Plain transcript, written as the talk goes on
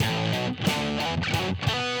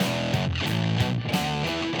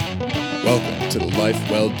Welcome to the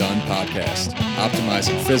Life Well Done podcast,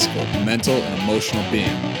 optimizing physical, mental, and emotional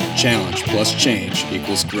being. Challenge plus change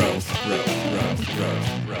equals growth.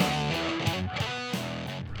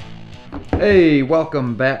 Hey,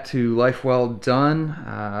 welcome back to Life Well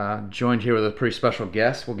Done. Joined here with a pretty special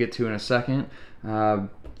guest we'll get to in a second.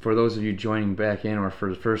 For those of you joining back in or for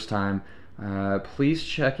the first time, please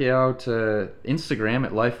check out Instagram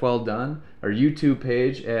at Life Well Done, our YouTube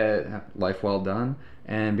page at Life Well Done,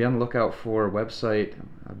 and be on the lookout for a website,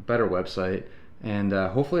 a better website, and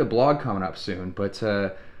hopefully a blog coming up soon. But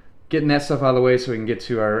getting that stuff out of the way so we can get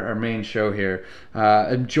to our main show here.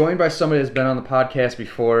 I'm joined by somebody that's been on the podcast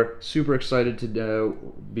before. Super excited to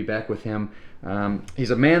be back with him. He's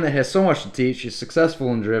a man that has so much to teach. He's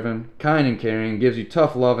successful and driven, kind and caring, gives you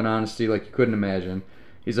tough love and honesty like you couldn't imagine.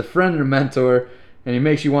 He's a friend and a mentor, and he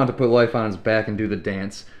makes you want to put life on his back and do the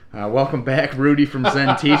dance. Welcome back, Rudy from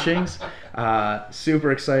Zen Teachings.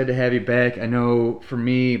 Super excited to have you back. I know for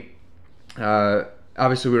me,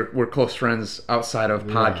 obviously we're close friends outside of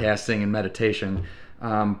podcasting and meditation,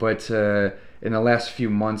 but in the last few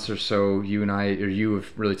months or so, you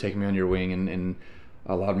have really taken me on your wing and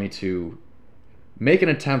allowed me to make an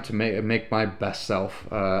attempt to make my best self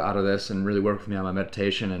out of this and really work with me on my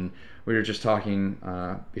meditation. And we were just talking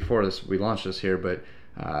before we launched this here, but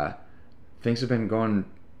things have been going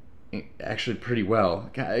actually pretty well.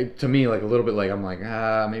 To me, like a little bit like I'm like,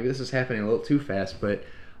 maybe this is happening a little too fast, but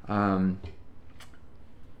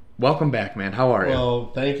welcome back, man. How are you?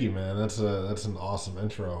 Well, thank you, man. That's an awesome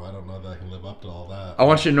intro. I don't know that I can live up to all that. I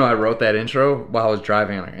want you to know I wrote that intro while I was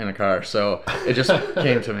driving in a car, so it just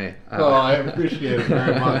came to me. Well, I appreciate it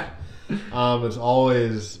very much. It's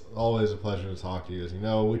always a pleasure to talk to you. As you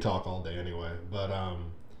know, we talk all day anyway, but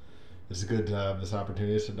it's good to have this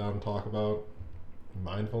opportunity to sit down and talk about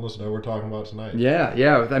mindfulness that we're talking about tonight.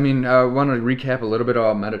 Yeah. I mean, I want to recap a little bit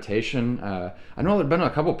about meditation. I know there have been a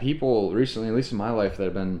couple people recently, at least in my life, that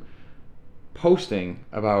have been posting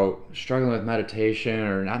about struggling with meditation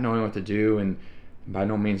or not knowing what to do. And by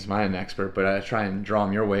no means am I an expert, but I try and draw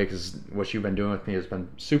them your way because what you've been doing with me has been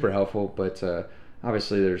super helpful. But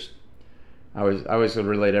obviously, I always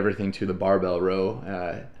relate everything to the barbell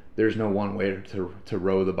row. There's no one way to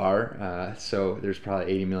row the bar, so there's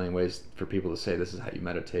probably 80 million ways for people to say this is how you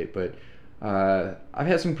meditate. But I've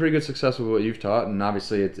had some pretty good success with what you've taught, and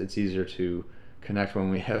obviously it's easier to connect when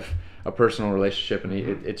we have a personal relationship, and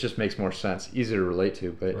it just makes more sense, easier to relate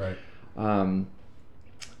to. But right.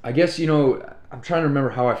 I guess, I'm trying to remember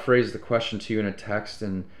how I phrased the question to you in a text,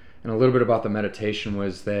 and a little bit about the meditation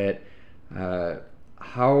was that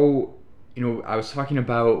how... I was talking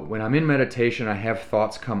about when I'm in meditation, I have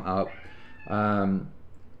thoughts come up. A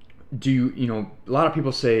lot of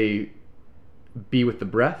people say be with the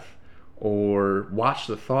breath or watch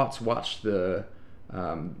the thoughts, watch the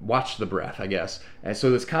breath, I guess. And so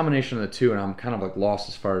this combination of the two, and I'm kind of like lost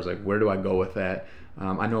as far as like where do I go with that.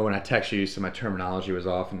 I know when I text you, so my terminology was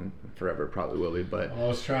off, and forever it probably will be. But I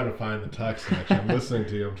was trying to find the text. Actually, I'm listening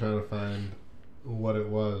to you. I'm trying to find what it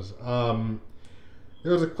was.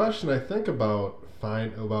 There was a question I think about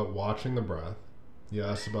watching the breath. You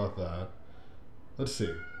asked about that. Let's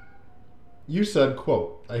see. You said,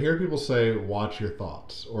 quote, I hear people say, watch your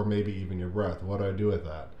thoughts, or maybe even your breath. What do I do with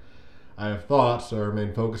that? I have thoughts, so I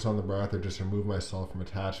remain focused on the breath, or just remove myself from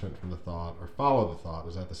attachment from the thought, or follow the thought.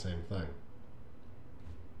 Is that the same thing?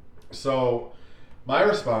 So my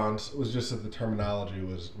response was just that the terminology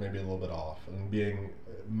was maybe a little bit off, and being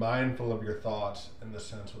mindful of your thoughts in the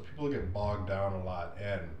sense what people get bogged down a lot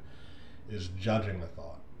in is judging the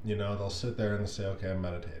thought. They'll sit there and say, okay, I'm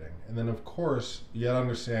meditating. And then of course you gotta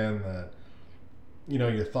understand that,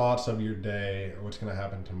 your thoughts of your day or what's gonna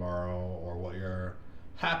happen tomorrow or what you're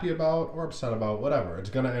happy about or upset about, whatever,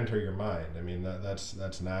 it's gonna enter your mind. I mean,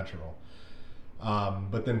 that's natural.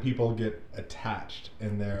 But then people get attached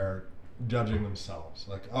and they're judging themselves,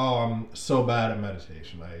 like, oh, I'm so bad at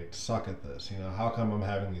meditation, I suck at this, how come I'm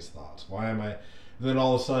having these thoughts, why am I, then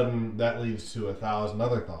all of a sudden that leads to 1,000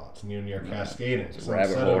 other thoughts and you're cascading. It's a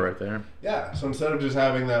rabbit hole right there. Yeah, so instead of just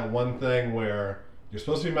having that one thing where you're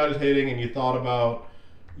supposed to be meditating and you thought about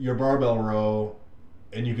your barbell row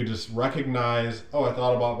and you could just recognize, oh, I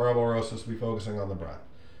thought about barbell row, supposed to be focusing on the breath,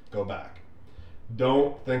 go back.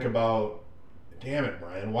 Don't think about, damn it,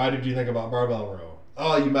 Brian, why did you think about barbell row?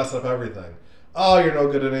 Oh, you mess up everything. Oh, you're no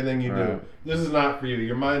good at anything you do. This is not for you.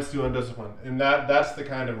 Your mind's too undisciplined. And that's the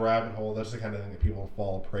kind of rabbit hole, that's the kind of thing that people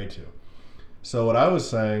fall prey to. So what I was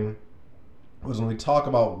saying was when we talk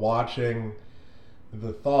about watching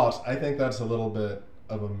the thoughts, I think that's a little bit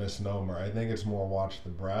of a misnomer. I think it's more watch the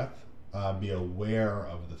breath be aware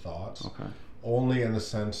of the thoughts. Okay. Only in the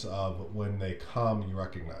sense of when they come, you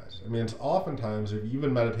recognize. I mean, it's oftentimes, if you've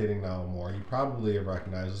been meditating now more, you probably have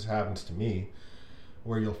recognized, this happens to me,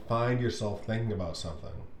 where you'll find yourself thinking about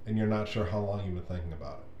something and you're not sure how long you've been thinking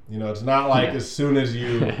about it. You know, it's not like as soon as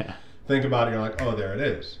you think about it, you're like, oh, there it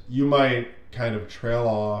is. You might kind of trail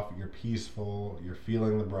off, you're peaceful, you're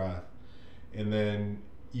feeling the breath, and then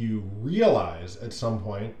you realize at some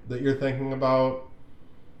point that you're thinking about,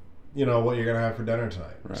 you know, what you're going to have for dinner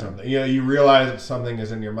tonight or something. You know, you realize that something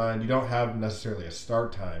is in your mind. You don't have necessarily a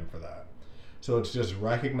start time for that. So it's just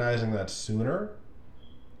recognizing that sooner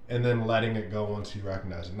and then letting it go once you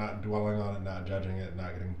recognize it, not dwelling on it, not judging it,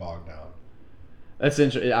 not getting bogged down. That's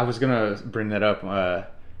interesting. I was going to bring that up. I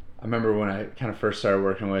remember when I kind of first started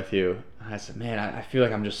working with you, I said, man, I feel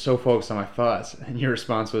like I'm just so focused on my thoughts. And your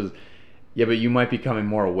response was, yeah, but you might be becoming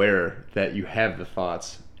more aware that you have the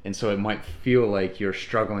thoughts. And so it might feel like you're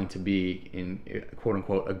struggling to be in, quote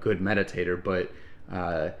unquote, a good meditator, but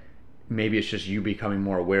maybe it's just you becoming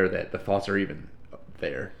more aware that the thoughts are even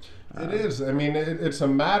there. It is. I mean, it's a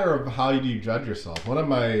matter of how you judge yourself. One of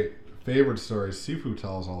my favorite stories Sifu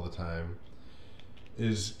tells all the time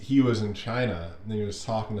is he was in China and he was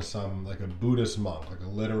talking to some, like a Buddhist monk, like a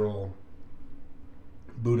literal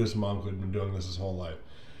Buddhist monk who had been doing this his whole life.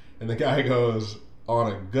 And the guy goes,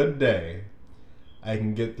 on a good day, I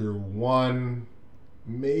can get through 1,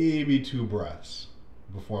 maybe 2 breaths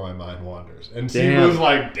before my mind wanders. And Sifu was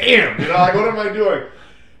like, damn, you know, like, what am I doing?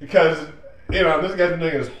 Because, you know, this guy's been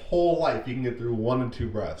doing it his whole life. He can get through 1 and 2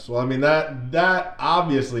 breaths. Well, I mean, that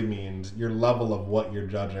obviously means your level of what you're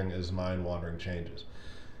judging as mind wandering changes.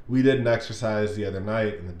 We did an exercise the other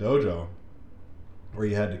night in the dojo where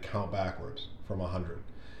you had to count backwards from 100.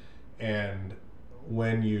 And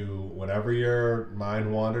whenever your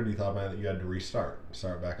mind wandered, you thought that you had to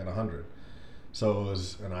start back at 100. So it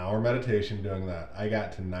was an hour meditation doing that. I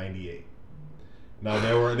got to 98. Now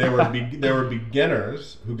there were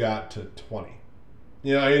beginners who got to 20.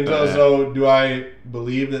 You know, and so do I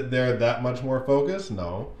believe that they're that much more focused?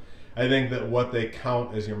 No. I think that what they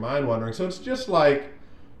count is your mind wandering. So it's just like,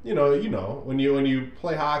 you know, when you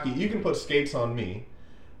play hockey, you can put skates on me.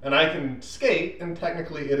 And I can skate, and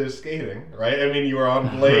technically it is skating, right? I mean, you are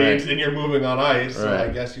on blades and you're moving on ice, so I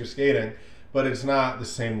guess you're skating. But it's not the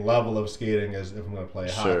same level of skating as if I'm going to play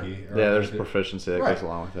hockey. Yeah, there's proficiency that goes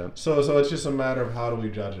along with it. So it's just a matter of how do we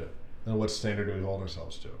judge it, and what standard do we hold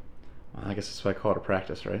ourselves to? Well, I guess that's why I call it a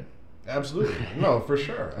practice, right? Absolutely. No, for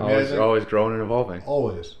sure. I mean, always growing and evolving.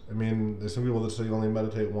 Always. I mean, there's some people that say you only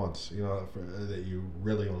meditate once, you know, that you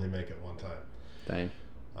really only make it one time. Dang.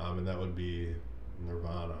 And that would be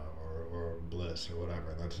nirvana or bliss or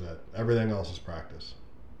whatever. That's it. Everything else is practice.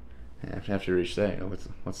 Yeah, after you reach that, you know,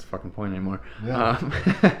 what's the fucking point anymore? Yeah.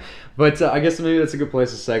 But I guess maybe that's a good place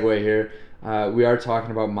to segue here. We are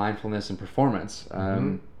talking about mindfulness and performance.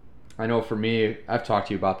 I know for me, I've talked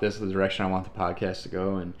to you about this, the direction I want the podcast to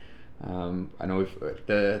go, and I know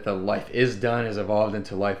the Life Is Done has evolved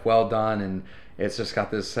into Life Well Done, and it's just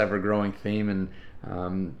got this ever-growing theme, and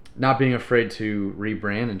not being afraid to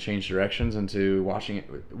rebrand and change directions, and to watching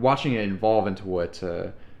it evolve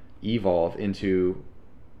into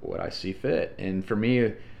what I see fit. And for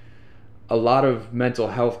me, a lot of mental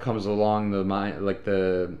health comes along the mind, like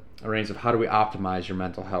the reins of how do we optimize your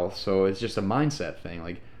mental health. So it's just a mindset thing.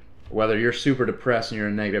 Like whether you're super depressed and you're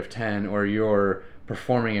a -10, or you're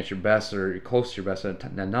performing at your best or you're close to your best at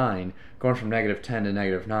a 9, going from -10 to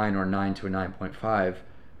 -9 or 9 to a 9.5,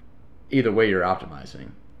 either way you're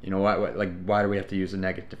optimizing. You know, why do we have to use a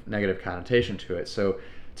negative connotation to it? So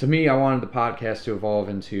to me, I wanted the podcast to evolve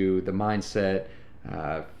into the mindset,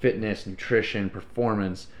 fitness, nutrition,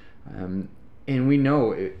 performance, and we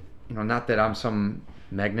know, not that I'm some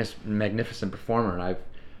magnificent performer, and I've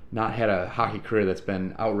not had a hockey career that's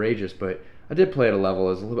been outrageous, but I did play at a level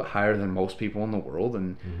that's a little bit higher than most people in the world,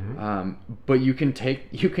 and but you can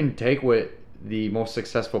take what the most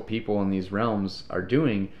successful people in these realms are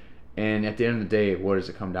doing, and at the end of the day, what does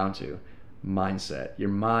it come down to? Mindset. Your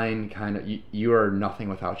mind you are nothing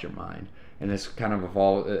without your mind, and this kind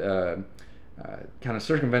of kind of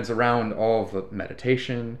circumvents around all of the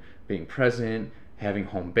meditation, being present, having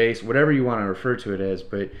home base, whatever you want to refer to it as.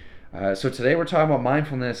 But so today we're talking about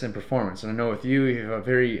mindfulness and performance. And I know with you have a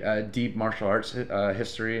very deep martial arts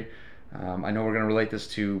history. I know we're going to relate this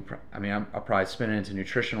to, I'll probably spin it into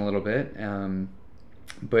nutrition a little bit.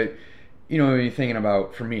 But, when you're thinking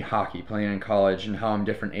about, for me, hockey, playing in college, and how I'm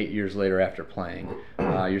different 8 years later after playing.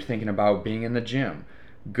 You're thinking about being in the gym,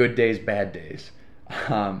 good days, bad days.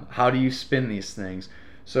 How do you spin these things?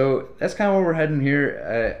 So that's kind of where we're heading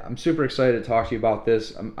here. I'm super excited to talk to you about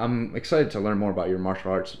this. I'm excited to learn more about your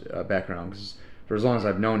martial arts background, because for as long as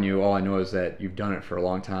I've known you, all I know is that you've done it for a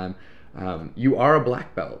long time. You are a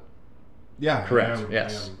black belt. Yeah, Correct.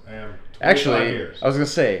 Yes. I am. Actually, years. I was gonna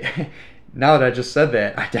say, now that I just said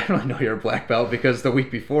that, I definitely know you're a black belt, because the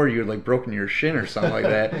week before you had like broken your shin or something like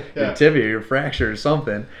that, Yeah. your tibia, your fracture or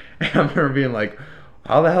something. And I remember being like,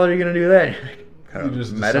 "How the hell are you gonna do that?" You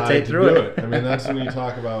just meditate decide through to do it. I mean, that's when you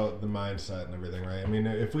talk about the mindset and everything, right? I mean,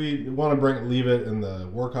 if we want to leave it in the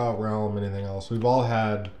workout realm, anything else, we've all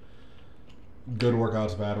had good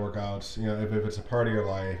workouts, bad workouts. You know, if it's a part of your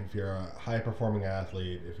life, if you're a high performing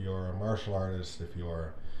athlete, if you're a martial artist, if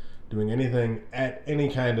you're doing anything at any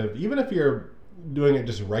kind of, even if you're doing it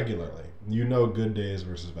just regularly, you know good days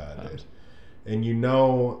versus bad days. And you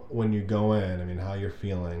know when you go in, I mean, how you're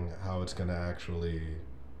feeling, how it's going to actually,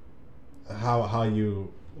 how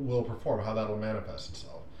you will perform, how that'll manifest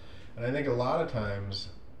itself. And I think a lot of times,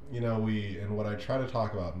 you know, and what I try to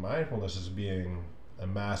talk about mindfulness is being a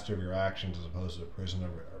master of your actions as opposed to a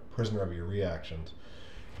prisoner of your reactions,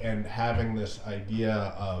 and having this idea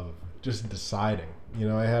of just deciding. You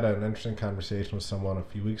know, I had an interesting conversation with someone a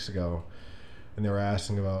few weeks ago, and they were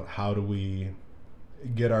asking about how do we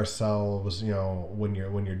get ourselves, you know, when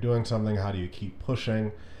you're doing something, how do you keep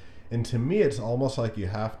pushing? And to me, it's almost like you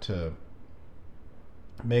have to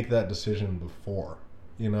make that decision before.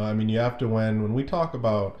 You know, I mean, you have to, when we talk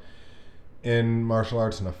about in martial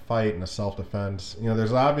arts in a fight and a self-defense, you know,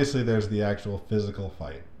 there's the actual physical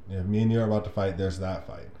fight. You know, me and you are about to fight, there's that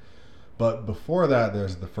fight. But before that,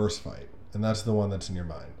 there's the first fight, and that's the one that's in your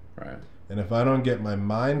mind. Right. And if I don't get my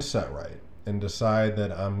mindset right and decide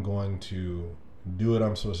that I'm going to do what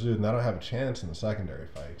I'm supposed to do, then I don't have a chance in the secondary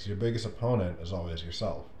fight, because your biggest opponent is always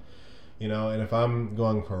yourself. You know, and if I'm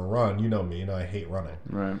going for a run, you know me, you know I hate running.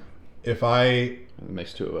 Right. If I It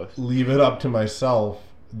makes two of us. leave it up to myself,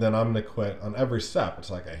 then I'm going to quit on every step.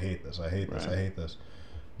 It's like, I hate this, I hate this, Right. I hate this.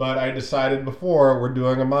 But I decided before, we're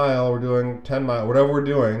doing a mile, we're doing 10 miles, whatever we're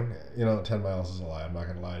doing. You know, 10 miles is a lie. I'm not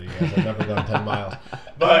going to lie to you guys. I've never done 10 miles.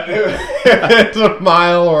 But if it's a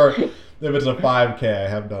mile or if it's a 5K, I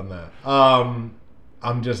have done that.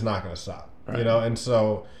 I'm just not going to stop. Right. You know, and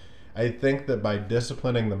so I think that by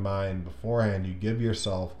disciplining the mind beforehand, you give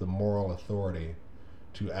yourself the moral authority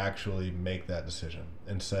to actually make that decision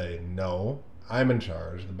and say, no, I'm in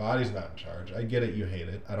charge. The body's not in charge. I get it. You hate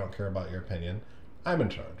it. I don't care about your opinion. I'm in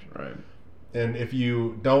charge. Right. And if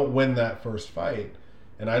you don't win that first fight,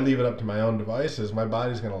 and I leave it up to my own devices, my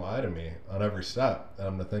body's going to lie to me on every step, and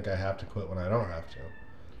I'm going to think I have to quit when I don't have to.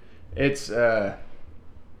 It's I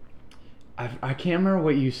can't remember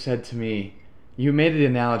what you said to me. You made the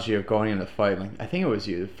analogy of going into the fight. Like, I think it was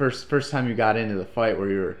you, the first time you got into the fight,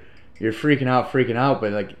 where you're freaking out,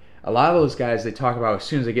 but like a lot of those guys, they talk about as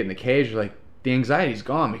soon as they get in the cage, like the anxiety's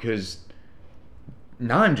gone, because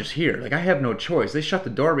now I'm just here. Like, I have no choice. They shut the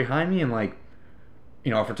door behind me, and like, you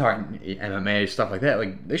know, if we're talking MMA, stuff like that,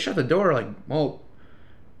 like, they shut the door, like, well,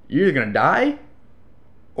 you're either gonna die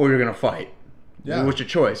or you're gonna fight. Yeah. What's your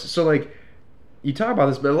choice? So like, you talk about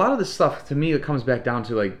this, but a lot of this stuff, to me, it comes back down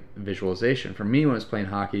to like visualization. For me, when I was playing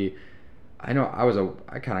hockey, I know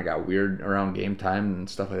I kind of got weird around game time and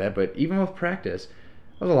stuff like that, but even with practice,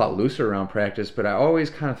 I was a lot looser around practice, but I always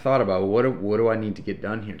kind of thought about what do I need to get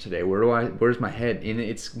done here today? Where's my head? And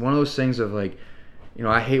it's one of those things of like, you know,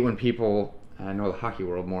 I hate when people, I know the hockey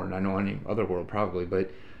world more than I know any other world probably, but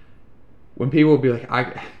when people will be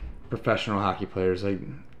like, professional hockey players, like,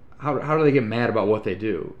 how do they get mad about what they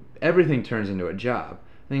do? Everything turns into a job.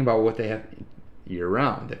 Think about what they have year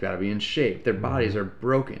round. They've got to be in shape. Their bodies are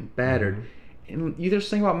broken, battered. And you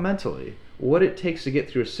just think about mentally what it takes to get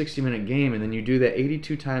through a 60-minute game, and then you do that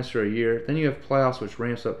 82 times for a year. Then you have playoffs, which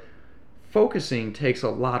ramps up. Focusing takes a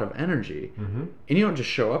lot of energy. And you don't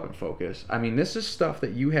just show up and focus. I mean, this is stuff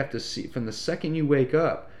that you have to see from the second you wake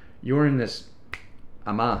up. You're in this,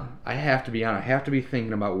 I'm on. I have to be on. I have to be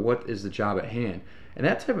thinking about what is the job at hand. And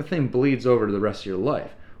that type of thing bleeds over to the rest of your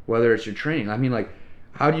life, whether it's your training. I mean, like,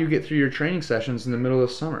 how do you get through your training sessions in the middle of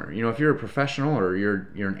summer? You know, if you're a professional or you're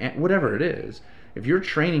whatever it is, if you're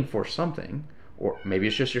training for something, or maybe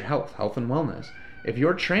it's just your health and wellness, if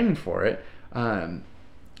you're training for it, you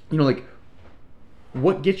know, like,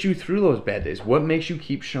 what gets you through those bad days? What makes you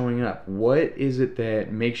keep showing up? What is it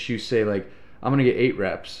that makes you say, like, I'm going to get 8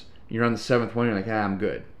 reps. You're on the 7th one, you're like, I'm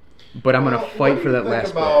good. But I'm going to fight for that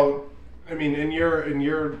last bit. I mean, in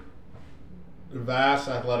your vast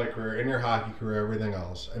athletic career, in your hockey career, everything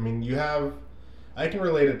else, I mean, I can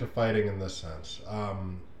relate it to fighting in this sense.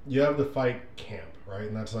 You have the fight camp, right?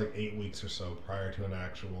 And that's like 8 weeks or so prior to an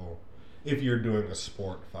actual, if you're doing a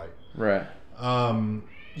sport fight. Right.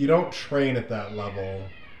 You don't train at that level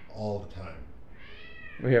all the time.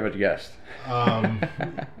 We have a guest.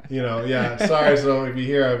 Yeah. Sorry. So if you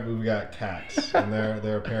hear, we've got cats, and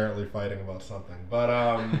they're apparently fighting about something.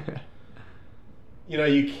 But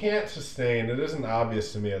you can't sustain. It isn't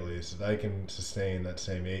obvious to me, at least, that I can sustain that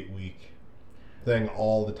same 8-week thing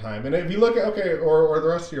all the time. And if you look at or the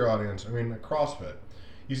rest of your audience, I mean, CrossFit,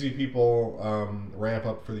 you see people ramp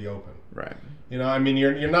up for the Open. Right.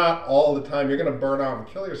 You're not all the time. You're going to burn out and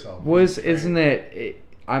kill yourself. Isn't it?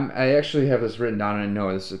 I actually have this written down, and I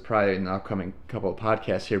know this is probably an upcoming couple of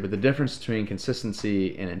podcasts here, but the difference between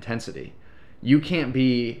consistency and intensity. You can't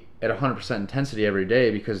be at 100% intensity every day,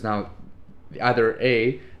 because now either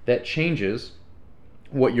A, that changes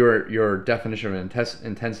what your definition of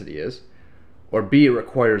intensity is, or B, it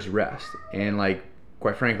requires rest. And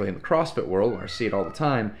quite frankly, in the CrossFit world, where I see it all the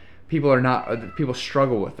time, people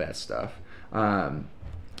struggle with that stuff.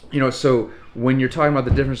 So when you're talking about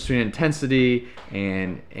the difference between intensity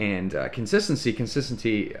and consistency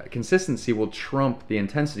will trump the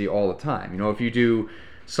intensity all the time. If you do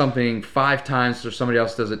something 5 times or somebody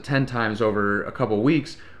else does it 10 times over a couple of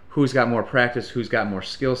weeks, who's got more practice, who's got more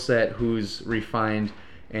skill set, who's refined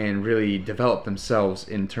and really developed themselves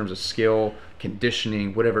in terms of skill,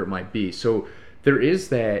 conditioning, whatever it might be. So there is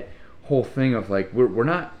that whole thing of we're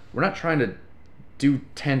not trying to do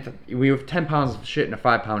we have 10 pounds of shit in a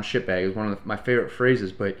 5-pound shit bag is one of my favorite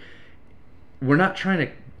phrases, but we're not trying to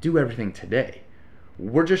do everything today.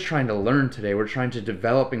 We're just trying to learn today. We're trying to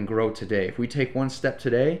develop and grow today. If we take one step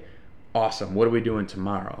today, awesome. What are we doing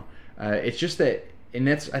tomorrow? It's just that, and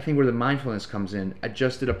that's, I think, where the mindfulness comes in. I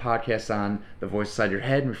just did a podcast on the voice inside your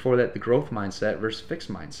head, and before that, the growth mindset versus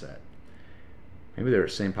fixed mindset. Maybe they were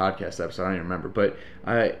the same podcast episode, I don't even remember. But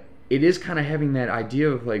it is kind of having that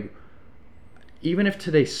idea of even if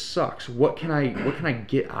today sucks, what can I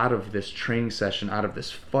get out of this training session, out of this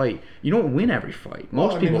fight? You don't win every fight.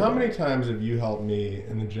 Most people how don't. many times have you helped me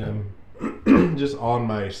in the gym just on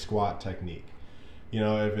my squat technique?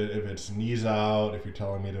 If it's knees out, if you're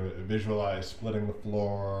telling me to visualize splitting the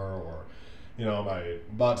floor, or my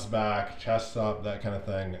butt's back, chest up, that kind of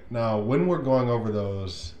thing. Now, when we're going over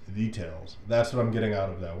those details, that's what I'm getting out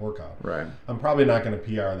of that workout. Right. I'm probably not going to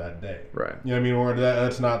PR that day. Right.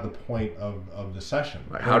 That's not the point of the session.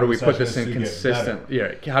 Right. How do we put this in consistent?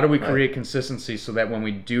 Yeah. How do we create consistency so that when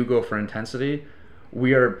we do go for intensity,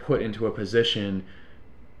 we are put into a position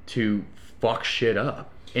to fuck shit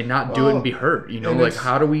up and not do it and be hurt?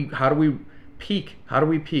 How do we peak? How do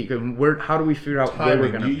we peak? And how do we figure out timing. Where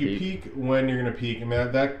we're going to peak? You peak when you're going to peak.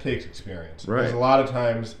 That takes experience. Right. There's a lot of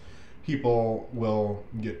times people will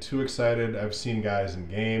get too excited. I've seen guys in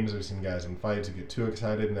games, I've seen guys in fights who get too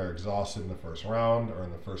excited and they're exhausted in the first round or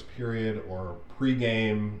in the first period or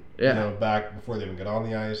pre-game, back before they even get on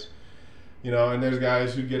the ice. And there's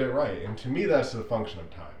guys who get it right. And to me, that's a function of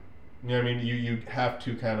time. You have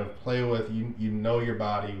to kind of play with, you know your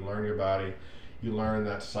body, you learn your body, you learn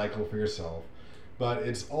that cycle for yourself. But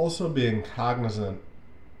it's also being cognizant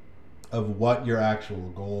of what your actual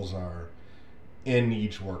goals are in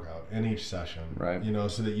each workout, in each session, right?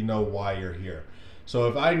 So that you know why you're here. So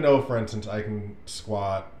if I know, for instance, I can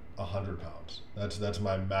squat 100 pounds, that's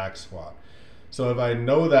my max squat. So if I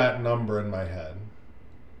know that number in my head,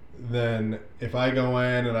 then if I go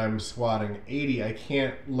in and I'm squatting 80, I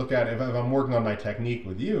can't look at it, if I'm working on my technique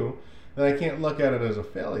with you, then I can't look at it as a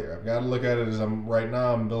failure. I've got to look at it as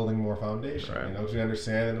I'm building more foundation. Right. Because we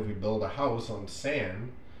understand that if we build a house on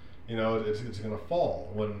sand, it's going to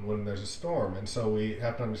fall when there's a storm. And so we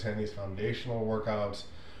have to understand these foundational workouts,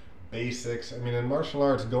 basics. In martial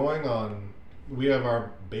arts, we have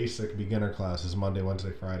our basic beginner classes Monday,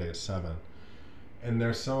 Wednesday, Friday at 7. And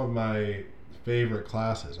they're some of my favorite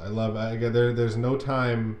classes. There's no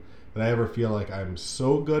time that I ever feel like I'm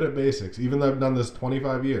so good at basics, even though I've done this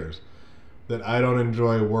 25 years, that I don't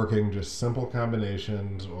enjoy working just simple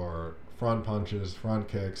combinations or front punches, front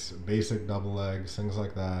kicks, basic double legs, things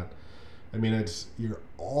like that. You're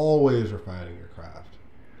always refining your craft.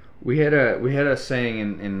 We had a saying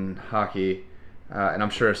in hockey, and I'm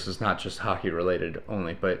sure this is not just hockey related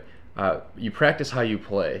only, but you practice how you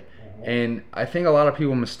play. And I think a lot of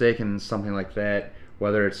people mistaken something like that,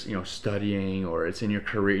 whether it's studying or it's in your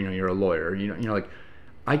career. You're a lawyer.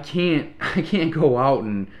 I can't go out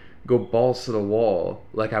and go balls to the wall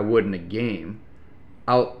like I would in a game.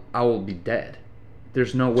 I will be dead.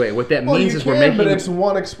 There's no way. What that means is we're making. But it's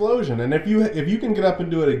one explosion, and if you can get up and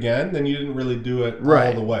do it again, then you didn't really do it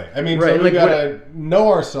all the way. So we gotta know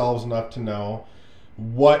ourselves enough to know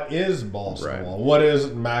what is balls to the wall, what is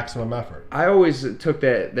maximum effort. I always took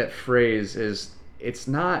that phrase as it's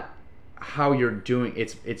not. how you're doing.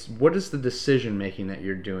 It's what is the decision making that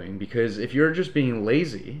you're doing? Because if you're just being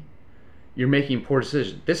lazy, you're making poor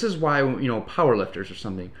decisions. This is why, power lifters or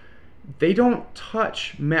something, they don't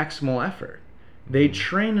touch maximal effort. They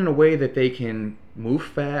train in a way that they can move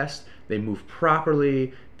fast, they move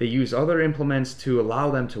properly, they use other implements to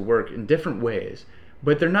allow them to work in different ways.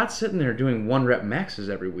 But they're not sitting there doing 1 rep maxes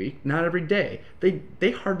every week, not every day.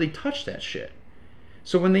 They hardly touch that shit.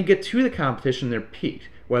 So when they get to the competition, they're peaked.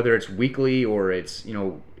 Whether it's weekly or it's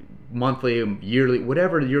monthly, yearly,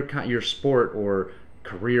 whatever your sport or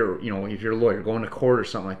career, if you're a lawyer going to court or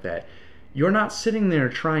something like that, you're not sitting there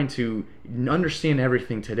trying to understand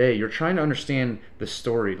everything today. You're trying to understand the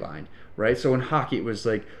storyline, right? So in hockey, it was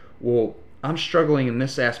like, well, I'm struggling in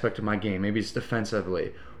this aspect of my game. Maybe it's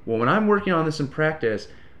defensively. Well, when I'm working on this in practice,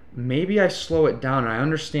 maybe I slow it down and I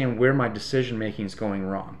understand where my decision making is going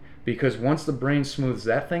wrong. Because once the brain smooths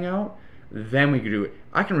that thing out, then we can do it.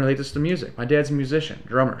 I can relate this to music. My dad's a musician,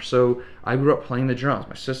 drummer, so I grew up playing the drums.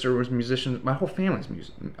 My sister was a musician. My whole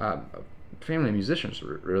family's family of musicians,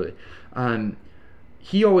 really.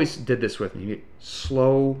 He always did this with me.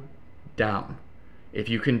 Slow down. If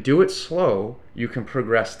you can do it slow, you can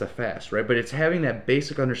progress to fast, right? But it's having that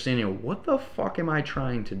basic understanding of what the fuck am I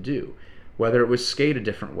trying to do? Whether it was skate a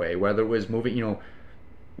different way, whether it was moving,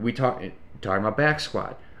 we talking about back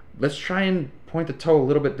squat. Let's try and point the toe a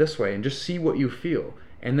little bit this way and just see what you feel.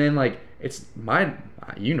 And then it's my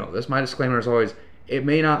disclaimer is always, it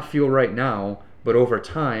may not feel right now, but over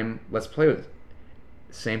time, let's play with it.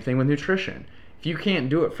 Same thing with nutrition. If you can't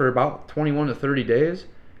do it for about 21 to 30 days,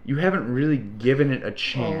 you haven't really given it a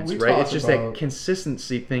chance, right? It's just that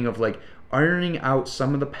consistency thing of ironing out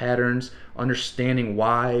some of the patterns, understanding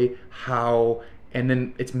why, how, and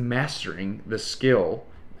then it's mastering the skill.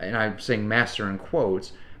 And I'm saying master in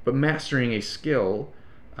quotes, but mastering a skill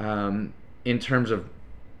in terms of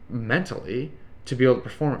mentally to be able to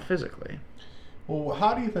perform it physically. Well,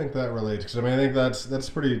 how do you think that relates? Because I think that's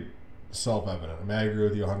pretty self-evident. I agree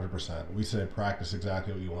with you 100%. We say practice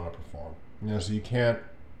exactly what you want to perform. So you can't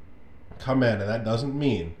come in, and that doesn't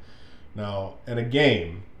mean now in a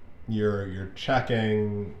game you're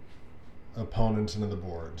checking opponents into the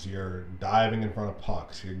boards, you're diving in front of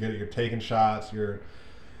pucks, you're taking shots, you're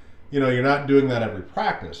not doing that every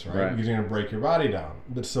practice, right? Because you're going to break your body down.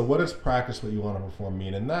 But so what does practice what you want to perform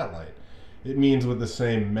mean in that light? It means with the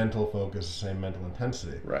same mental focus, the same mental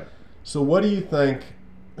intensity. Right. So what do you think?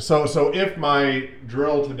 So if my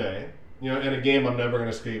drill today, in a game I'm never going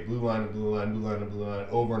to skate blue line to blue line, blue line to blue line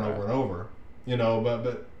over and over and over,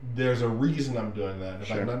 but there's a reason I'm doing that. And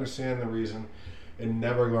if I can understand the reason and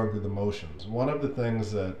never going through the motions. One of the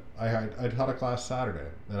things that I taught a class Saturday,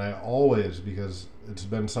 and I always, because it's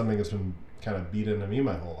been something that's been kind of beat into me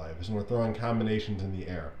my whole life, is when we're throwing combinations in the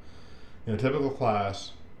air. In a typical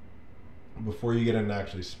class, before you get into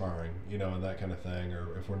actually sparring, and that kind of thing,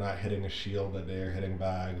 or if we're not hitting a shield that day or hitting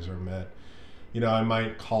bags or mitt, I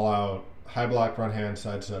might call out high block front hand,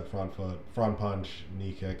 side step, front foot, front punch,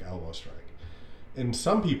 knee kick, elbow strike. And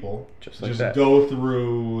some people just go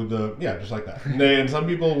through just like that. And some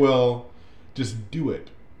people will just do it.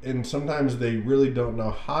 And sometimes they really don't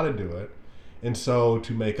know how to do it. And so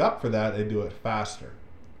to make up for that, they do it faster.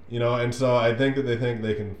 And so I think that they think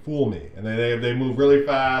they can fool me. And they move really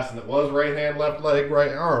fast, and it was right hand, left leg,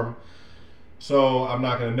 right arm. So I'm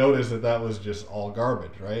not going to notice that was just all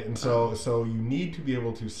garbage, right? And so you need to be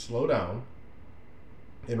able to slow down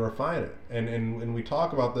and refine it. And we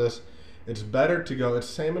talk about this. It's better to go, it's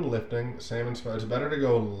same in lifting, same in it's better to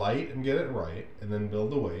go light and get it right and then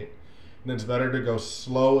build the weight. And it's better to go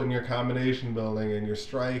slow in your combination building and your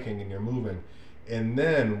striking and your moving. And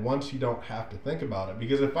then once you don't have to think about it,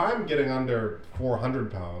 because if I'm getting under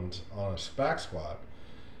 400 pounds on a back squat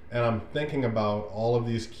and I'm thinking about all of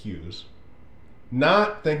these cues,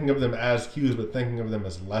 not thinking of them as cues, but thinking of them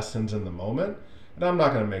as lessons in the moment, and I'm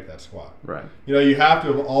not going to make that squat. Right. You have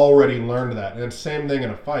to have already learned that. And it's the same thing in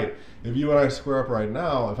a fight. If you and I square up right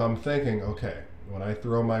now, if I'm thinking, okay, when I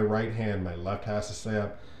throw my right hand, my left has to stay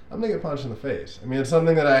up, I'm going to get punched in the face. It's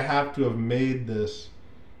something that I have to have made this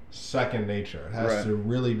second nature. It has to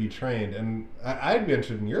really be trained. And I'd be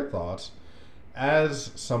interested in your thoughts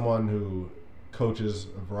as someone who coaches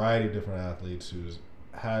a variety of different athletes, who's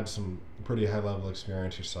had some pretty high level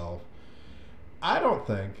experience yourself. I don't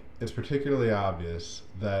think it's particularly obvious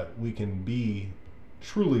that we can be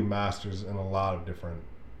truly masters in a lot of different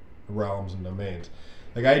realms and domains.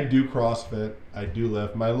 I do CrossFit, I do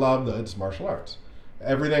lift. I love that it's martial arts.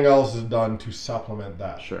 Everything else is done to supplement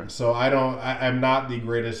that. Sure. So I'm not the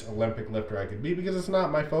greatest Olympic lifter I could be because it's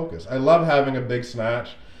not my focus. I love having a big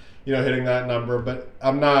snatch, hitting that number, but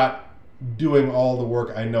I'm not doing all the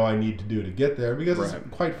work I know I need to do to get there, because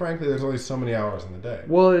Right. quite frankly, there's only so many hours in the day.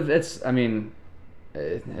 Well, I mean,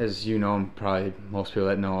 as you know, probably most people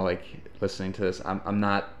that know, like listening to this, I'm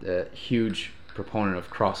not a huge proponent of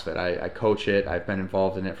CrossFit. I coach it. I've been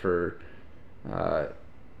involved in it for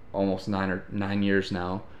almost 9 years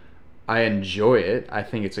now. I enjoy it. I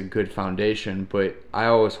think it's a good foundation, but I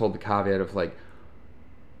always hold the caveat of like,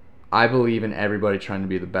 I believe in everybody trying to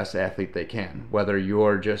be the best athlete they can. Whether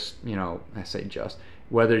you're just, I say just,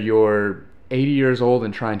 whether you're 80 years old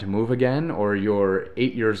and trying to move again, or you're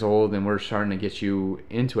 8 years old and we're starting to get you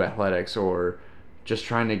into athletics, or just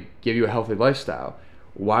trying to give you a healthy lifestyle.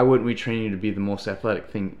 Why wouldn't we train you to be the most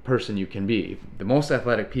athletic person you can be? The most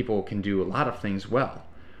athletic people can do a lot of things well,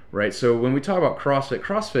 right? So when we talk about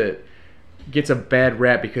CrossFit gets a bad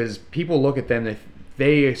rap because people look at them,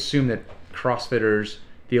 they assume that CrossFitters,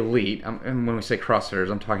 the elite, and when we say CrossFitters,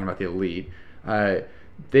 I'm talking about the elite,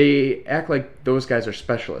 they act like those guys are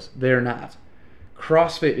specialists. They're not.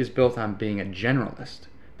 CrossFit is built on being a generalist.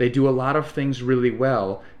 They do a lot of things really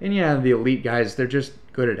well, and yeah, the elite guys, they're just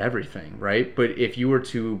good at everything, right? But if you were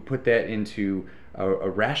to put that into a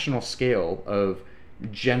rational scale of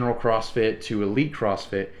general CrossFit to elite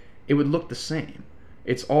CrossFit, it would look the same.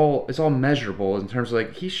 It's all measurable in terms of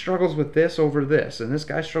like, he struggles with this over this, and this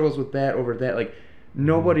guy struggles with that over that. Like,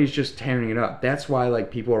 nobody's just tearing it up. That's why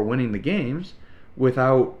like people are winning the games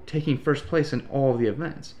without taking first place in all of the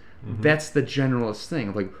events. Mm-hmm. That's the generalist thing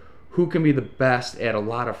of like, who can be the best at a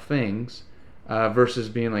lot of things versus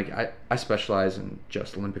being like, I specialize in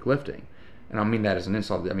just Olympic lifting. And I don't mean that as an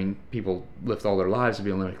insult. I mean, people lift all their lives to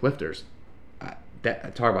be Olympic lifters.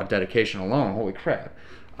 Talk about dedication alone. Holy crap.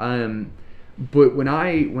 But when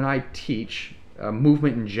I teach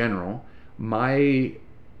movement in general, my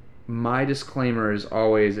disclaimer is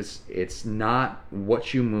always it's not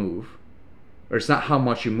what you move, or it's not how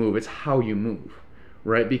much you move, it's how you move,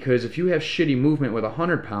 right? Because if you have shitty movement with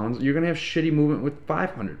 100 pounds, you're going to have shitty movement with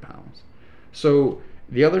 500 pounds. So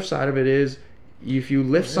the other side of it is, if you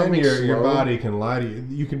lift something slow, your body can lie to you.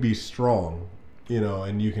 You can be strong,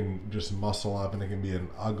 and you can just muscle up, and it can be an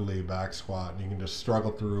ugly back squat, and you can just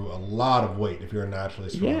struggle through a lot of weight if you're a naturally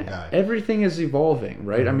strong guy. Everything is evolving,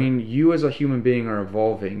 right? Mm-hmm. I mean, you as a human being are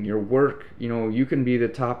evolving. Your work, you can be the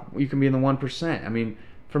top, you can be in the 1%. I mean,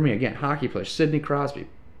 for me, again, hockey player, Sidney Crosby,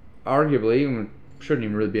 arguably, shouldn't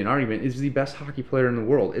even really be an argument, is the best hockey player in the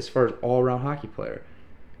world as far as all-around hockey player.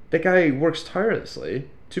 That guy works tirelessly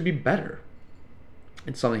to be better.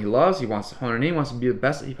 It's something he loves. He wants to hone it in. He wants to be the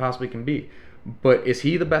best that he possibly can be. But is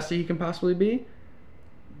he the best that he can possibly be?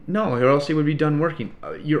 No, or else he would be done working.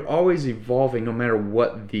 You're always evolving no matter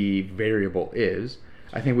what the variable is.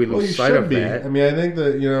 I think we lose sight of that. I mean, I think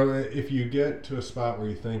that, if you get to a spot where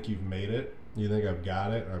you think you've made it, you think I've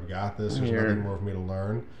got it, or I've got this, there's nothing more for me to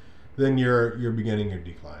learn, then you're beginning your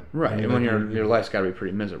decline. Right, and when your life's got to be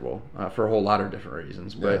pretty miserable for a whole lot of different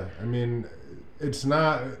reasons. But I mean, it's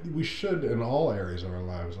not. We should, in all areas of our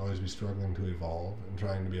lives, always be struggling to evolve and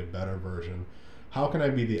trying to be a better version. How can I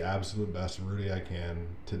be the absolute best Rudy I can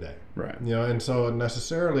today? Right. And so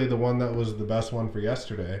necessarily the one that was the best one for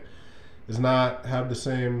yesterday does not have the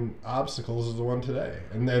same obstacles as the one today,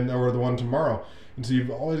 or the one tomorrow. And so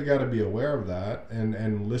you've always got to be aware of that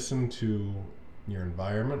and listen to your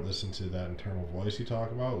environment, listen to that internal voice you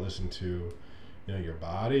talk about, listen to your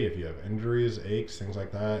body, if you have injuries, aches, things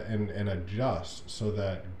like that, and adjust so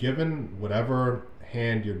that given whatever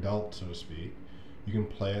hand you're dealt, so to speak, you can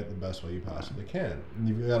play it the best way you possibly can. And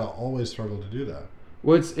you've got to always struggle to do that.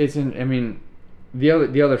 Well,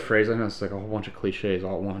 the other phrase, I know it's like a whole bunch of cliches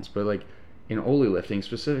all at once, but like in Oli lifting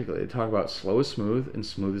specifically, they talk about slow is smooth and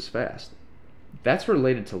smooth is fast. That's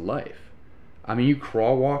related to life. I mean, you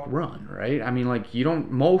crawl, walk, run, right? I mean, like,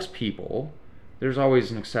 most people, there's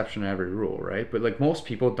always an exception to every rule, right? But like, most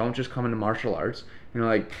people don't just come into martial arts and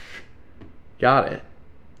like, got it.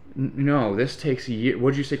 No, this takes a year.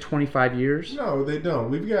 What'd you say, 25 years? No, they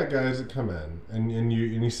don't. We've got guys that come in, and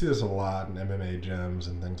you see this a lot in MMA gyms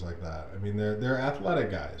and things like that. I mean, they're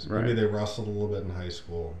athletic guys. Right. Maybe they wrestled a little bit in high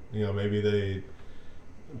school. Maybe they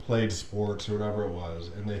played sports or whatever it was,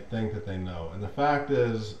 and they think that they know. And the fact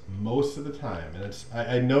is, most of the time, and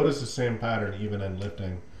I notice the same pattern even in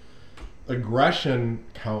lifting, aggression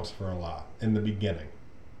counts for a lot in the beginning.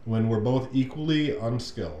 When we're both equally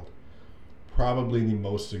unskilled, probably the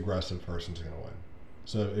most aggressive person's going to win.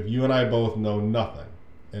 So if you and I both know nothing,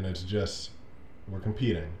 and it's just we're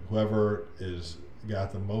competing, whoever is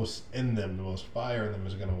got the most in them, the most fire in them,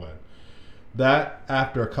 is going to win. That,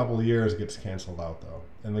 after a couple of years, gets canceled out, though.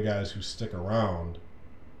 And the guys who stick around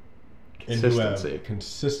and who have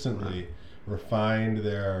consistently refined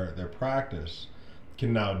their practice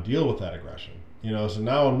can now deal with that aggression. So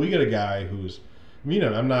now when we get a guy who's,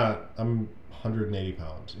 I'm 180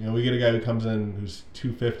 pounds. We get a guy who comes in who's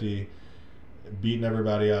 250, beating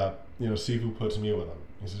everybody up. Sifu puts me with him.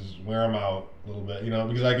 He says, wear him out a little bit,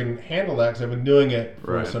 because I can handle that because I've been doing it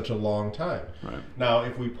for such a long time. Right. Now,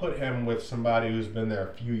 if we put him with somebody who's been there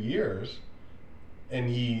a few years, and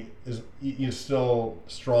he's still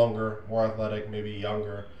stronger, more athletic, maybe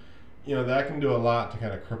younger, that can do a lot to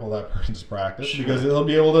kind of cripple that person's practice because he'll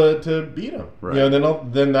be able to beat him. Right.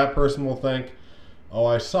 Then that person will think, oh,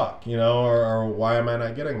 I suck, or why am I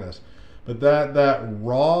not getting this? But that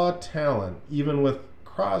raw talent, even with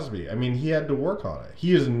Crosby, he had to work on it.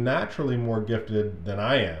 He is naturally more gifted than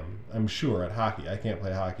I am, I'm sure, at hockey. I can't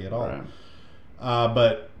play hockey at all. Right.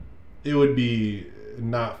 But it would be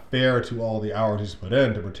not fair to all the hours he's put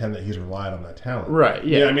in to pretend that he's relied on that talent. Right,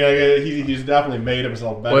 yeah. He's definitely made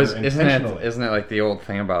himself better intentionally. Isn't it like the old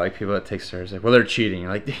thing about like people that take steroids? Like, well, they're cheating.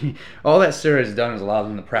 Like, all that steroids done is allow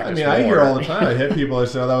them to practice more. I hear all the time. I hit people that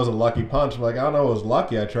say, oh, that was a lucky punch. I'm like, I don't know, it was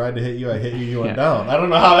lucky. I tried to hit you, you went down. I don't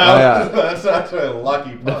know how that was. That's a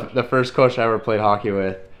lucky punch. The first coach I ever played hockey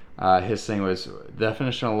with, his thing was, the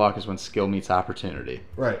definition of luck is when skill meets opportunity.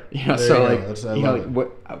 Right. However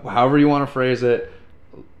you want to phrase it,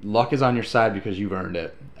 luck is on your side because you've earned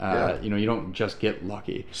it. You don't just get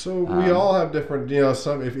lucky. So we all have different,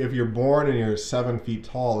 some if you're born and you're 7 feet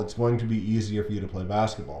tall, it's going to be easier for you to play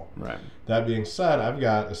basketball. Right. That being said, I've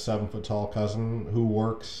got a 7 foot tall cousin who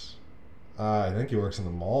works, I think he works in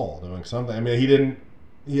the mall doing something.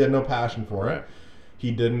 He had no passion for it.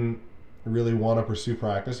 He didn't really want to pursue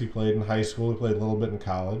practice. He played in high school, he played a little bit in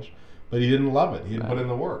college, but he didn't love it. He didn't put in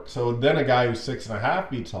the work. So then a guy who's 6.5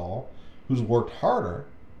 feet tall, who's worked harder,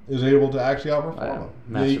 is able to actually outperform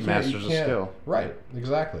him. Masters of skill. Right,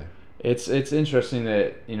 exactly. It's interesting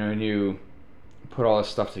that, when you put all this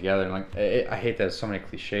stuff together, and like, I hate that it's so many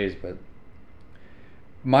cliches, but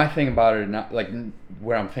my thing about it, not like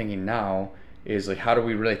where I'm thinking now, is like, how do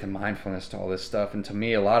we relate to mindfulness to all this stuff? And to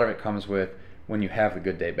me, a lot of it comes with when you have the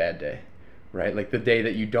good day, bad day. Right, like the day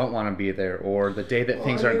that you don't want to be there, or the day that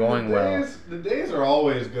things aren't going well. The days are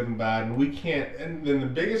always good and bad, and we can't. And then the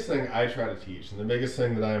biggest thing I try to teach, and the biggest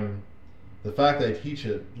thing the fact that I teach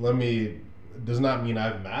it, does not mean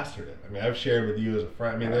I've mastered it. I've shared with you as a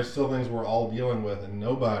friend. There's still things we're all dealing with, and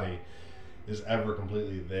nobody is ever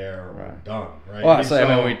completely there or done. Right. Well,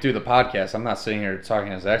 when we do the podcast, I'm not sitting here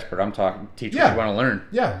talking as an expert. I'm teaching what you want to learn.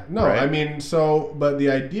 Yeah. No. Right? But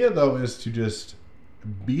the idea though is to just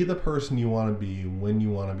be the person you want to be when you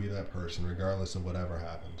want to be that person, regardless of whatever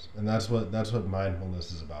happens. And that's what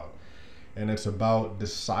mindfulness is about. And it's about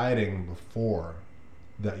deciding before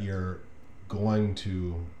that you're going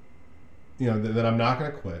to, that I'm not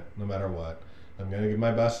going to quit no matter what. I'm going to give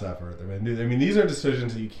my best effort. These are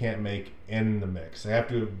decisions that you can't make in the mix. They have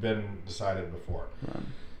to have been decided before. Right.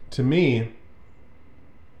 To me,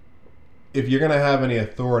 if you're going to have any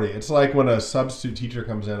authority, it's like when a substitute teacher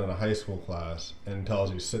comes in a high school class and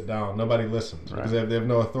tells you, sit down, nobody listens because they have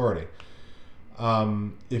no authority.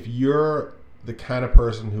 If you're the kind of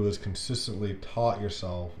person who has consistently taught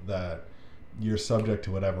yourself that you're subject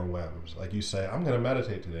to whatever whims, like you say, I'm going to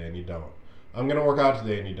meditate today and you don't. I'm going to work out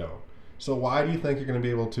today and you don't. So why do you think you're going to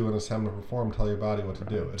be able to, in a time to perform, tell your body what to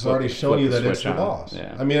do? It's already shown you that it's the boss.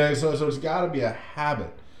 Yeah. So it's got to be a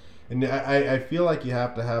habit. And I feel like you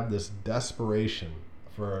have to have this desperation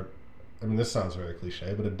for, this sounds very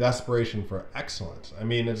cliche, but a desperation for excellence.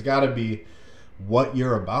 It's got to be what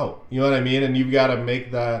you're about. You know what I mean? And you've got to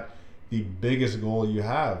make that the biggest goal you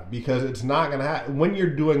have, because it's not going to happen. When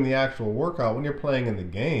you're doing the actual workout, when you're playing in the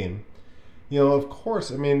game, of course,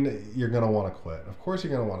 you're going to want to quit. Of course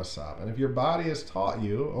you're going to want to stop. And if your body has taught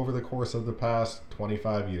you over the course of the past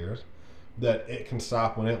 25 years that it can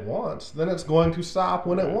stop when it wants, then it's going to stop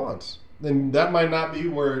when it wants. And that might not be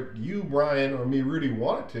where you, Brian, or me, Rudy,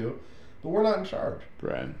 want it to, but we're not in charge.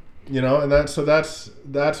 Right. And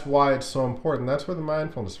that's why it's so important. That's where the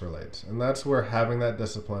mindfulness relates. And that's where having that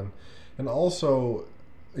discipline. And also,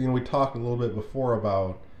 we talked a little bit before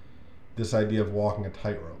about this idea of walking a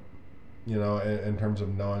tightrope, in terms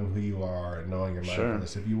of knowing who you are and knowing your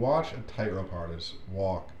mindfulness. If you watch a tightrope artist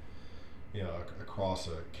walk, across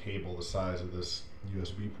a cable the size of this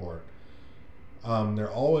USB port,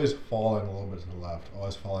 they're always falling a little bit to the left,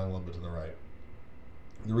 always falling a little bit to the right.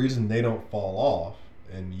 The reason they don't fall off,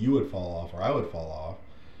 and you would fall off or I would fall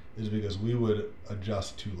off, is because we would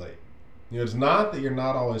adjust too late. It's not that you're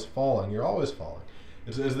not always falling, you're always falling.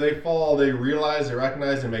 It's as they fall, they realize, they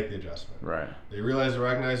recognize, they make the adjustment. Right. They realize, they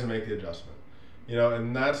recognize, and make the adjustment.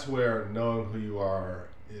 And that's where knowing who you are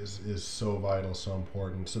is so vital, so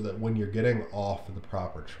important, so that when you're getting off the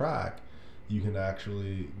proper track, you can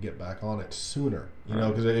actually get back on it sooner. You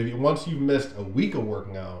know, because once you've missed a week of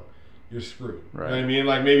working out, you're screwed. Right. You know what I mean?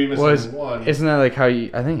 Like maybe missing one. Isn't that like how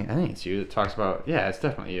you? I think it's you that talks about. Yeah, it's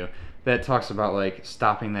definitely you that talks about like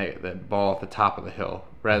stopping that ball at the top of the hill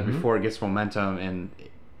rather before it gets momentum, and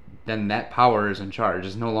then that power is in charge.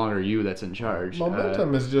 It's no longer you that's in charge.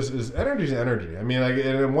 Momentum is energy's energy. I mean, like,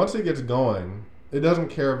 and once it gets going, it doesn't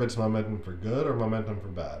care if it's momentum for good or momentum for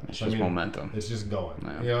bad. It's just momentum. It's just going.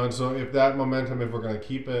 Yeah. You know, and so if that momentum, if we're going to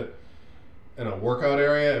keep it in a workout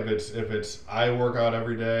area, if it's I work out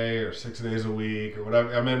every day or 6 days a week or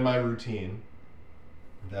whatever, I'm in my routine,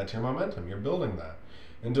 that's your momentum. You're building that.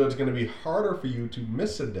 And so it's going to be harder for you to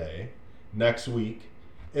miss a day next week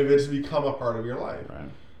if it's become a part of your life. Right.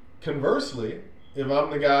 Conversely, if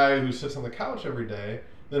I'm the guy who sits on the couch every day,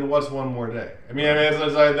 then what's one more day? I mean,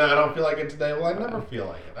 it's like, I don't feel like it today. Well, I never feel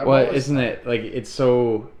like it. Well, isn't it like it's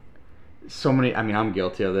so many? I mean, I'm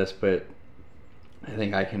guilty of this, but I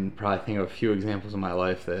think I can probably think of a few examples in my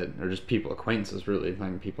life that are just acquaintances, really,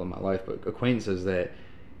 not people in my life, but acquaintances that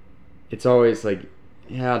it's always like,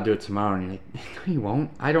 yeah, I'll do it tomorrow, and you're like, no, you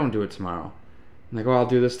won't. I don't do it tomorrow. I'm like, well, I'll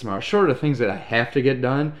do this tomorrow. Short of things that I have to get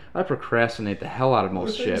done, I procrastinate the hell out of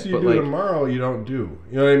most shit. Things you do tomorrow, you don't do.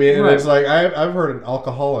 You know what I mean? And it's like I've heard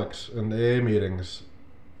alcoholics in AA meetings.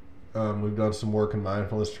 We've done some work in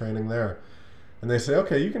mindfulness training there, and they say,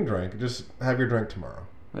 okay, you can drink, just have your drink tomorrow.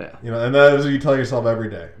 Yeah. You know, and that is what you tell yourself every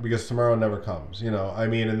day because tomorrow never comes. You know, I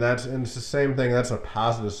mean, and it's the same thing. That's a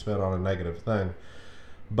positive spin on a negative thing,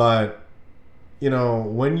 but. You know,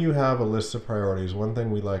 when you have a list of priorities, one thing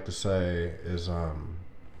we like to say is,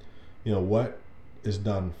 you know, what is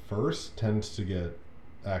done first tends to get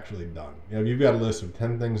actually done. You know, if you've got a list of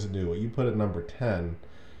 10 things to do, what you put at number 10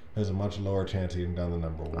 has a much lower chance of getting done than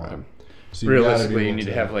number 1. Right. So realistically, you need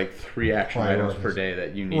to have like 3 action items per day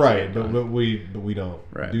that you need to get done. But we don't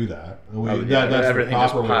do that. That's everything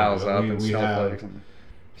just piles up and we have like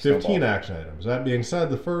 15 action items. That being said,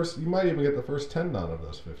 you might even get the first 10 done of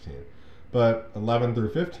those 15. But 11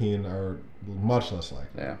 through 15 are much less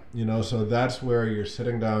likely. Yeah. You know, so that's where you're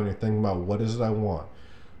sitting down, you're thinking about what is it I want?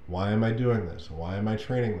 Why am I doing this? Why am I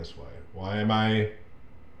training this way? Why am I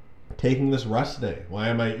taking this rest day? Why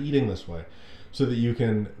am I eating this way? So that you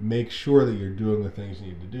can make sure that you're doing the things you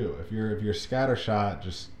need to do. If you're scattershot,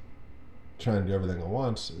 just trying to do everything at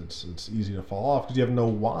once, it's easy to fall off because you have no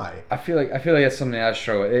why. I feel like that's something I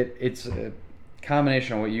struggle with. It's a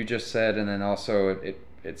combination of what you just said, and then also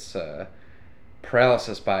it's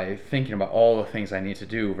paralysis by thinking about all the things I need to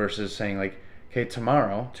do versus saying like, okay,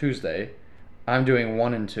 tomorrow, Tuesday, I'm doing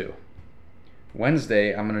 1 and 2.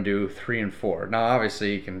 Wednesday, I'm going to do 3 and 4. Now,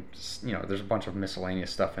 obviously, you can, you know, there's a bunch of miscellaneous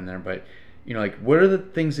stuff in there, but, you know, like, what are the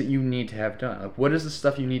things that you need to have done? Like, what is the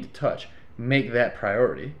stuff you need to touch? Make that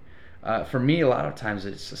priority. For me, a lot of times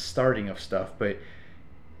it's the starting of stuff, but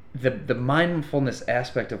the mindfulness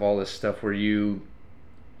aspect of all this stuff where you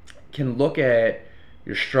can look at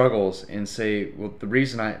your struggles and say, well, the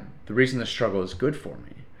reason this struggle is good for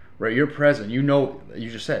me, right? You're present. You know, you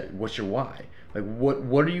just said, what's your why? Like,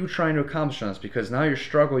 what are you trying to accomplish on this? Because now your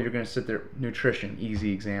struggle, you're going to sit there, nutrition,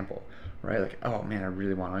 easy example, right? Like, oh man, I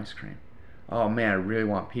really want ice cream. Oh man, I really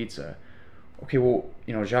want pizza. Okay, well,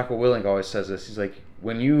 you know, Jocko Willink always says this. He's like,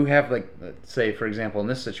 when you have, like, say, for example, in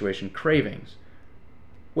this situation, cravings,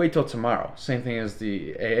 wait till tomorrow. Same thing as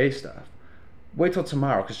the AA stuff. Wait till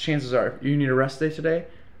tomorrow, because chances are, you need a rest day today,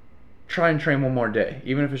 try and train one more day,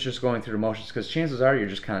 even if it's just going through the motions, because chances are you're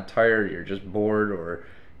just kind of tired, you're just bored, or,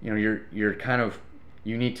 you know, you're kind of,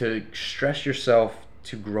 you need to stress yourself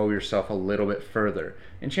to grow yourself a little bit further.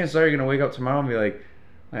 And chances are you're going to wake up tomorrow and be like,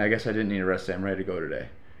 I guess I didn't need a rest day, I'm ready to go today.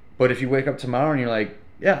 But if you wake up tomorrow and you're like,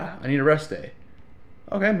 yeah, I need a rest day.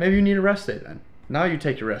 Okay, maybe you need a rest day then. Now you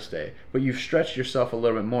take your rest day, but you've stretched yourself a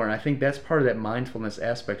little bit more. And I think that's part of that mindfulness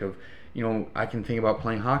aspect of, you know, I can think about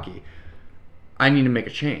playing hockey. I need to make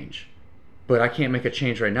a change, but I can't make a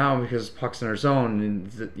change right now because puck's in our zone,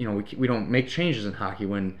 and you know, we don't make changes in hockey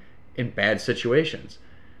when in bad situations.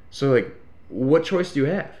 So like, what choice do you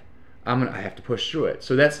have? I have to push through it.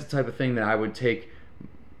 So that's the type of thing that I would take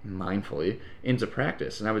mindfully into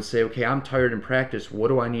practice, and I would say, okay, I'm tired in practice. What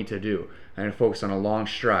do I need to do? I need to focus on a long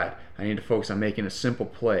stride. I need to focus on making a simple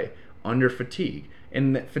play under fatigue,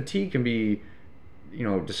 and that fatigue can be, you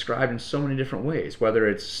know, described in so many different ways. Whether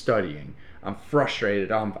it's studying, I'm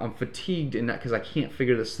frustrated, I'm fatigued in that because I can't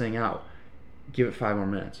figure this thing out. Give it 5 more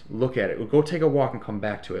minutes. Look at it. Go take a walk and come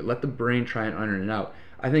back to it. Let the brain try and iron it out.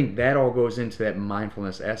 I think that all goes into that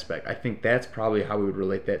mindfulness aspect. I think that's probably how we would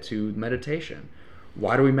relate that to meditation,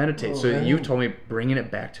 Why do we meditate? Oh, So man. you told me bringing it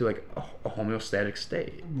back to like a homeostatic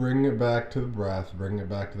state. Bring it back to the breath, bring it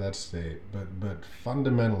back to that state. But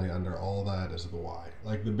fundamentally under all that is the why.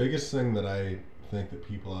 Like the biggest thing that I think that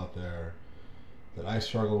people out there that I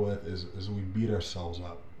struggle with is we beat ourselves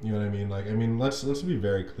up. You know what I mean? Like, I mean, let's be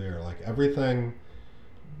very clear. Like every time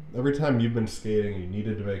you've been skating and you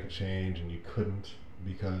needed to make a change and you couldn't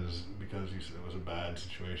because you said it was a bad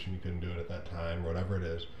situation, you couldn't do it at that time or whatever it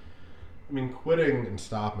is. I mean, quitting and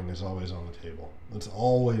stopping is always on the table. It's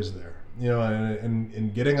always there. You know,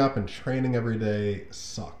 and getting up and training every day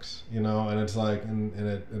sucks. You know, and it's like,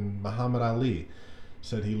 and Muhammad Ali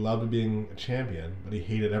said he loved being a champion, but he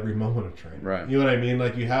hated every moment of training. Right. You know what I mean?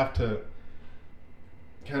 Like you have to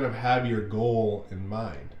kind of have your goal in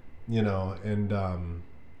mind. You know, and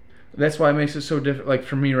That's why it makes it so different. Like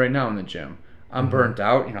for me right now in the gym, I'm burnt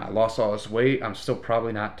out. You know, I lost all this weight. I'm still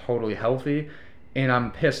probably not totally healthy. And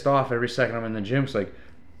I'm pissed off every second I'm in the gym. It's like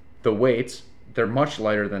the weights, they're much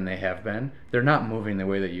lighter than they have been. They're not moving the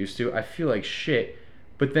way they used to. I feel like shit.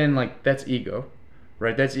 But then, like, that's ego,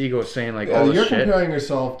 right? That's ego saying, like, all this you're shit. comparing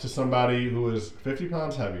yourself to somebody who is 50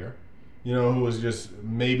 pounds heavier, you know, who is just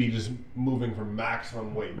moving for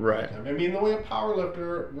maximum weight. Right. I mean, the way a power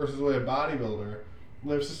lifter versus the way a bodybuilder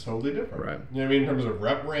lifts is totally different. Right. You know what I mean? In terms of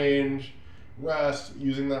rep range, rest,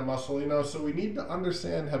 using that muscle, you know, so we need to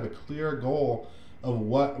understand, have a clear goal of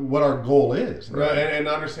what our goal is, right. and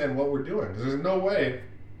understand what we're doing. Because there's no way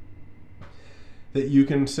that you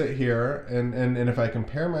can sit here and if I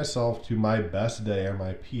compare myself to my best day or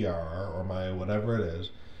my PR or my whatever it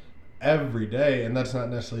is every day, and that's not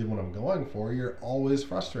necessarily what I'm going for, you're always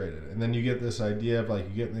frustrated. And then you get this idea of like,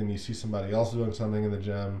 you see somebody else doing something in the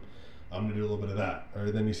gym, I'm going to do a little bit of that.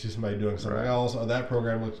 Or then you see somebody doing something right. else, oh, that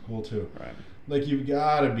program looks cool too. Right. Like you've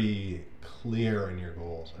got to be clear in your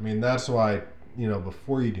goals. I mean, that's why, you know,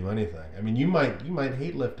 before you do anything, I mean, you might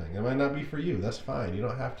hate lifting. It might not be for you. That's fine. You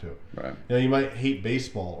don't have to. Right. You know, you might hate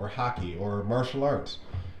baseball or hockey or martial arts,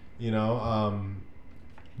 you know.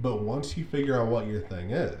 But once you figure out what your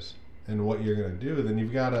thing is and what you're going to do, then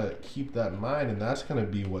you've got to keep that in mind, and that's going to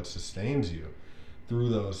be what sustains you through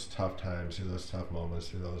those tough times, through those tough moments,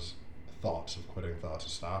 through those thoughts of quitting, thoughts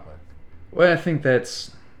of stopping. Well, I think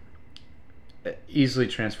that's easily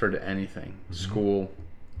transferred to anything. Mm-hmm. School,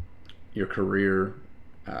 your career,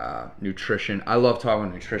 nutrition. I love talking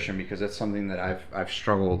about nutrition because that's something that I've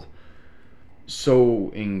struggled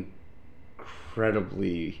so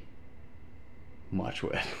incredibly much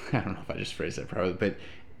with. I don't know if I just phrased that properly, but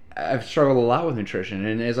I've struggled a lot with nutrition.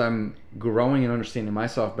 And as I'm growing and understanding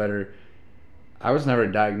myself better, I was never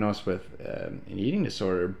diagnosed with an eating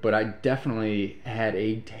disorder, but I definitely have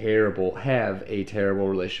a terrible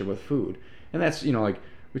relationship with food. And that's, you know, like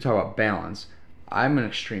we talk about balance. I'm an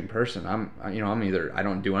extreme person. I'm either I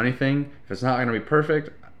don't do anything. If it's not going to be perfect,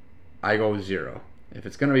 I go 0. If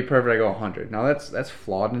it's going to be perfect, I go 100. Now that's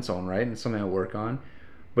flawed in its own right and it's something I work on.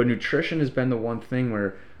 But nutrition has been the one thing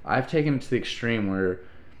where I've taken it to the extreme where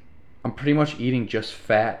I'm pretty much eating just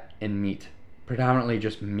fat and meat, predominantly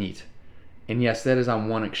just meat. And yes, that is on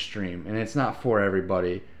one extreme, and it's not for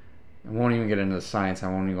everybody. I won't even get into the science.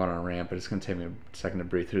 I won't even go on a rant, but it's going to take me a second to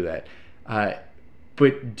breathe through that.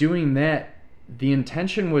 But doing that, the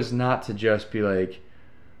intention was not to just be like,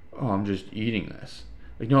 oh, I'm just eating this.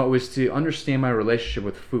 Like, no, it was to understand my relationship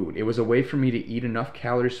with food. It was a way for me to eat enough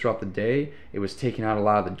calories throughout the day. It was taking out a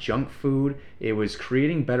lot of the junk food. It was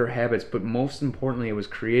creating better habits, but most importantly, it was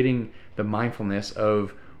creating the mindfulness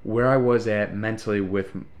of where I was at mentally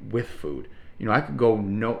with food. You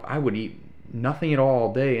know, I would eat nothing at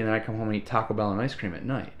all day, and then I come home and eat Taco Bell and ice cream at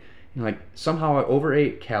night. You know, like somehow I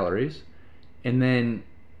overate calories, and then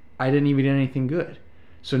I didn't even eat anything good.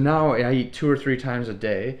 So now I eat 2 or 3 times a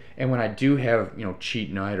day, and when I do have, you know,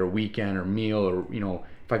 cheat night or weekend or meal, or, you know,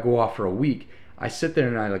 if I go off for a week, I sit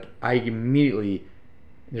there and I immediately,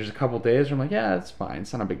 there's a couple days where I'm like, yeah, that's fine,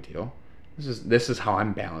 it's not a big deal. This is how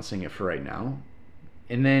I'm balancing it for right now.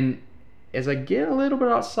 And then as I get a little bit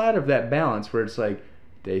outside of that balance, where it's like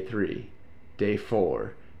day 3, day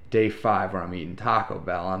 4, day 5, where I'm eating Taco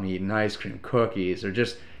Bell, I'm eating ice cream, cookies, or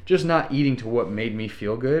just not eating to what made me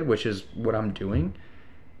feel good, which is what I'm doing.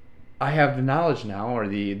 I have the knowledge now, or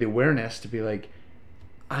the awareness to be like,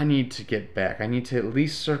 I need to get back. I need to at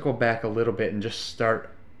least circle back a little bit and just start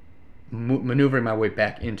maneuvering my way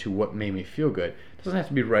back into what made me feel good. It doesn't have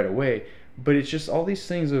to be right away, but it's just all these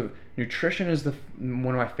things of nutrition is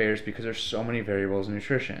one of my favorites because there's so many variables in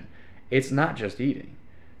nutrition. It's not just eating.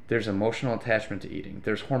 There's emotional attachment to eating.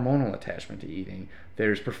 There's hormonal attachment to eating.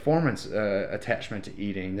 There's performance attachment to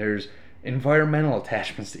eating. There's environmental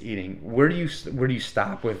attachments to eating. Where do you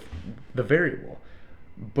stop with the variable?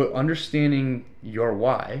 But understanding your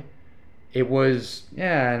why, it was, I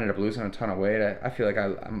ended up losing a ton of weight. I feel like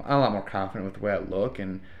I'm a lot more confident with the way I look,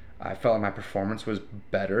 and I felt like my performance was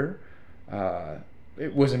better.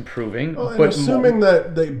 It was improving. Well, and but assuming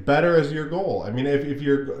that better is your goal. I mean, if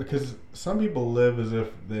you're, because some people live as if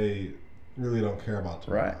they really don't care about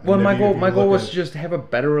tomorrow. Right. Well, my goal was to just have a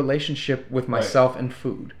better relationship with myself and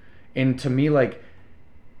food. And to me, like,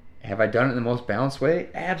 have I done it in the most balanced way?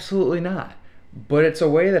 Absolutely not. But it's a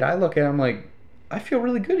way that I look at it, I'm like, I feel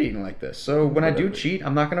really good eating like this. So when I do cheat,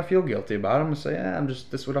 I'm not going to feel guilty about it. I'm going to say,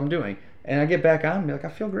 this is what I'm doing. And I get back on and be like, I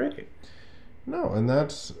feel great. No, and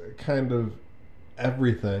that's kind of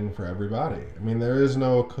everything for everybody. I mean, there is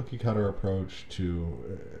no cookie cutter approach to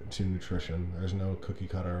nutrition. There's no cookie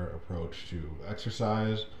cutter approach to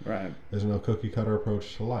exercise. Right. There's no cookie cutter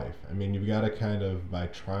approach to life. I mean, you've got to kind of, by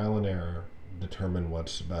trial and error, determine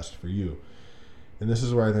what's best for you. And this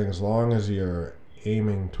is where I think as long as you're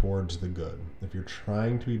aiming towards the good, if you're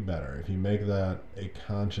trying to be better, if you make that a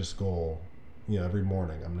conscious goal, every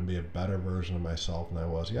morning, I'm going to be a better version of myself than I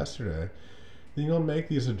was yesterday, then you'll make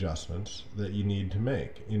these adjustments that you need to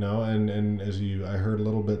make, and as I heard a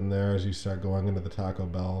little bit in there, as you start going into the Taco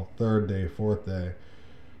Bell, 3rd day, 4th day,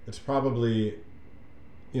 it's probably,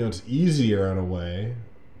 it's easier in a way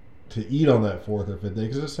to eat on that 4th or 5th day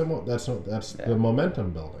because that's the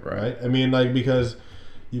momentum building, right? I mean, like, because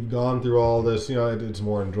you've gone through all this, it's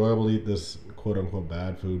more enjoyable to eat this quote unquote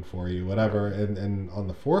bad food for you, whatever, and on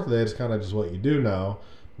the 4th day, it's kind of just what you do now.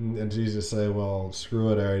 And it's easy to say, well, screw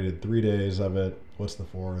it, I already did 3 days of it. What's the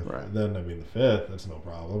 4th? Right. Then, the 5th, that's no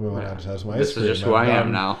problem. I just have some ice cream. This is just who I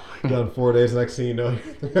am now. Done 4 days, next thing you know,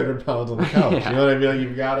 you're 300 pounds on the couch. You know what I mean? Like,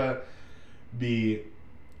 you've got to be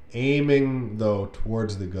aiming, though,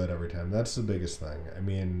 towards the good every time. That's the biggest thing. I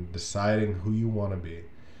mean, deciding who you want to be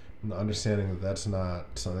and understanding that that's not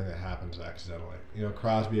something that happens accidentally.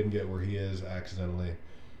 Crosby didn't get where he is accidentally.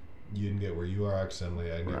 You didn't get where you are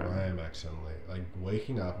accidentally. I didn't get where I am accidentally. Like,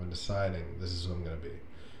 waking up and deciding this is who I'm going to be.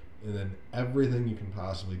 And then everything you can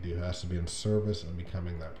possibly do has to be in service of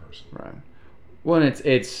becoming that person. Right. Well, and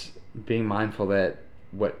it's being mindful that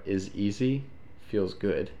what is easy feels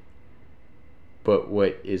good. But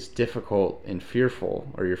what is difficult and fearful,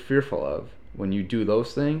 or you're fearful of, when you do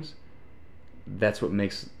those things, that's what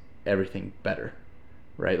makes everything better.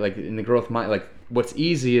 Right? Like, in the growth mind, like, what's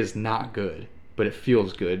easy is not good, but it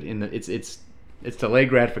feels good. It's delayed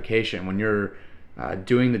gratification when you're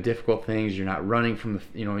doing the difficult things. You're not running from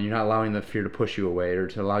you're not allowing the fear to push you away or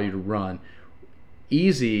to allow you to run.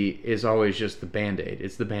 Easy is always just the Band-Aid.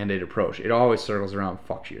 It's the Band-Aid approach. It always circles around,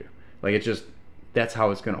 fuck you. Like, that's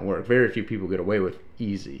how it's going to work. Very few people get away with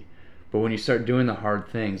easy. But when you start doing the hard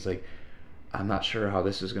things, like, I'm not sure how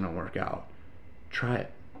this is going to work out. Try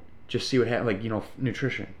it. Just see what happens. Like,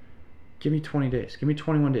 nutrition. Give me 20 days. Give me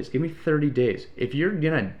 21 days. Give me 30 days. If you're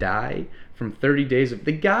going to die from 30 days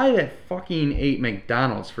the guy that fucking ate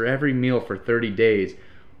McDonald's for every meal for 30 days,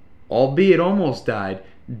 albeit almost died,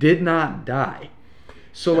 did not die.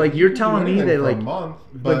 So, like, you're telling me that, like, a month,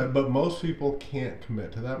 but most people can't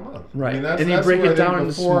commit to that month. Right. I mean, and you break it down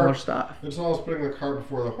into smaller stuff. It's almost putting the cart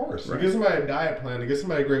before the horse. Right. To give somebody a diet plan, to give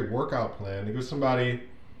somebody a great workout plan, to give somebody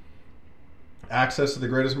access to the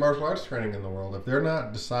greatest martial arts training in the world, if they're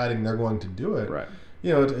not deciding they're going to do it, right,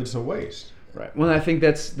 it's a waste. Right. Well, I think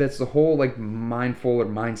that's the whole, like, mindful or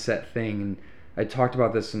mindset thing. And I talked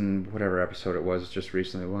about this in whatever episode it was just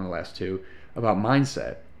recently, one of the last two, about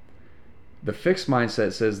mindset. The fixed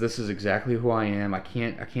mindset says this is exactly who I am. I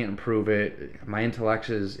can't improve it. My intellect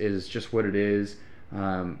is just what it is.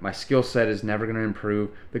 My skill set is never going to improve.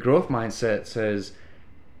 The growth mindset says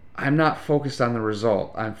I'm not focused on the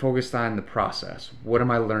result. I'm focused on the process. What am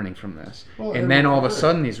I learning from this? Well, and then all of a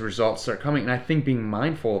sudden these results start coming. And I think being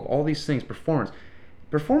mindful of all these things,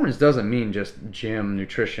 performance doesn't mean just gym,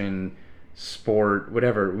 nutrition, sport,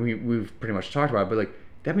 whatever we've pretty much talked about, but, like,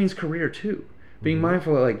 that means career too. Being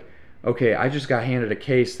mindful of, like, okay, I just got handed a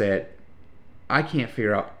case that I can't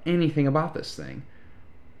figure out anything about this thing.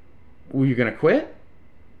 Were you going to quit?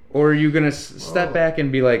 Or are you going to step back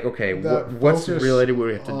and be like, okay, what's related what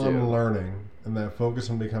we have to do? Learning and that focus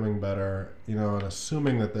on becoming better, and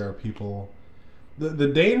assuming that there are people. The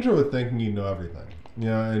danger with thinking you know everything,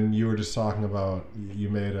 and you were just talking about, you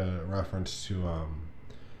made a reference to,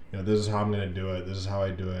 this is how I'm going to do it, this is how I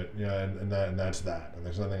do it, and that's that, and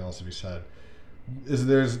there's nothing else to be said.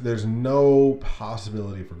 There's no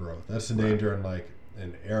possibility for growth. That's the danger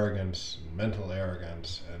in arrogance, mental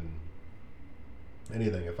arrogance, and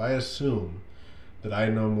anything. If I assume that I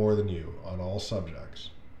know more than you on all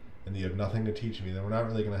subjects and you have nothing to teach me, then we're not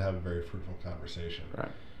really going to have a very fruitful conversation. Right.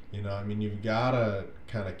 You've got to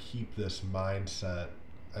kind of keep this mindset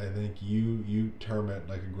I think you term it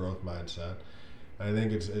like a growth mindset. I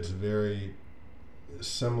think it's very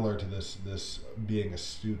similar to this being a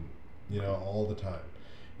student, all the time.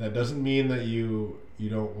 That doesn't mean that you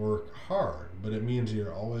don't work hard, but it means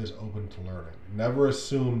you're always open to learning. Never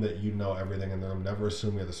assume that you know everything in the room. Never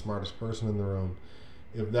assume you're the smartest person in the room.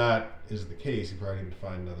 If that is the case, you probably need to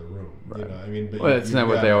find another room. Right. I mean, but well, it's not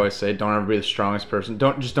what they always say. Don't ever be the strongest person.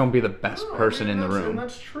 Don't be the best person in the room. And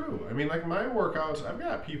that's true. I mean, like my workouts, I've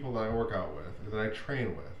got people that I work out with, that I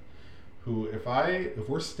train with, who if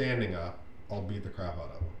we're standing up, I'll beat the crap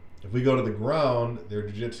out of them. If we go to the ground, their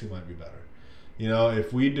jiu-jitsu might be better.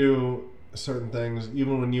 If we do certain things,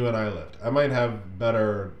 even when you and I lift, I might have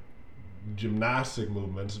better gymnastic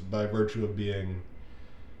movements by virtue of being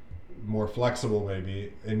more flexible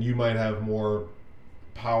maybe, and you might have more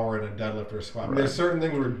power in a deadlift or a squat. Right. There's certain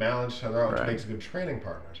things where we balance each other out, which makes good training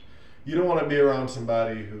partners. You don't want to be around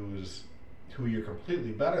somebody who you're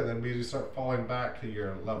completely better than, because you start falling back to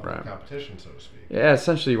your level of competition, so to speak. Yeah,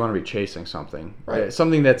 essentially you want to be chasing something. Right.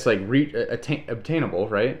 Something that's like obtainable,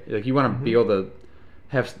 right? Like you want to be able to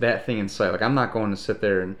have that thing in sight. Like I'm not going to sit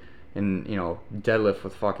there and deadlift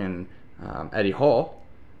with fucking Eddie Hall.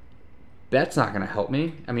 That's not going to help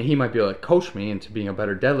me. I mean, he might be able to coach me into being a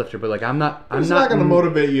better deadlifter, but like I'm not going to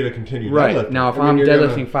motivate you to continue right. deadlifting. Now, if I'm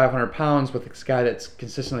deadlifting 500 pounds with this guy that's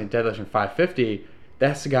consistently deadlifting 550,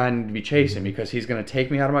 that's the guy I need to be chasing, because he's going to take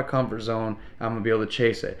me out of my comfort zone. I'm going to be able to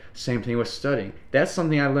chase it. Same thing with studying. That's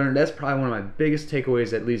something I learned. That's probably one of my biggest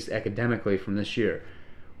takeaways, at least academically, from this year.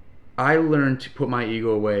 I learned to put my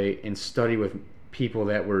ego away and study with people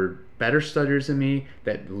that were better studiers than me,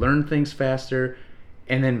 that learned things faster.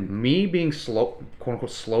 And then me being slow, quote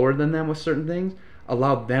unquote, slower than them with certain things,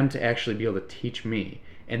 allowed them to actually be able to teach me.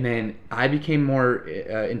 And then I became more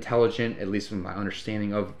intelligent, at least in my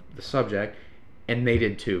understanding of the subject, and they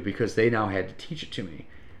did too, because they now had to teach it to me.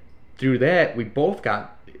 Through that, we both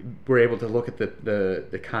were able to look at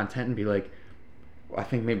the content and be like, well, I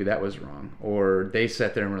think maybe that was wrong. Or they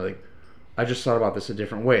sat there and were like, I just thought about this a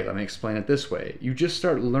different way. Let me explain it this way. You just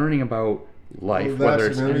start learning about life, whether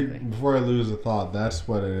it's anything. Before I lose the thought, that's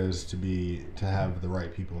what it is to have the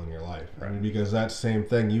right people in your life. Right. I mean, because that same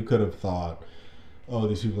thing, you could have thought, oh,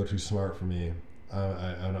 these people are too smart for me.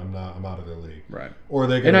 I'm out of their league. Right. Or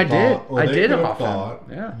they could have thought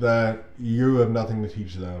yeah. that you have nothing to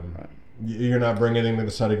teach them. Right. You're not bringing anything to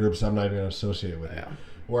the study group, so I'm not even going to associate with you.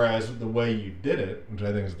 Whereas the way you did it, which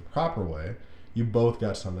I think is the proper way, you both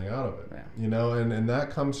got something out of it. Yeah. And that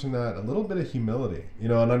comes from that a little bit of humility,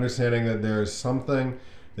 and understanding that there's something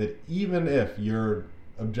that even if you're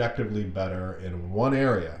objectively better in one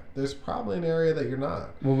area, there's probably an area that you're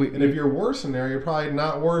not. And if you're worse in there, you're probably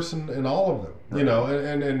not worse in all of them.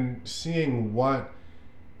 Right. And seeing what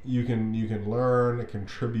you can learn and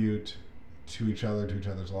contribute to each other, to each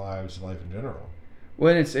other's lives, life in general.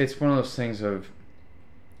 Well, it's one of those things of,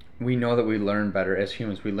 we know that we learn better as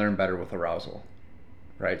humans. We learn better with arousal,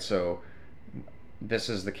 right? So this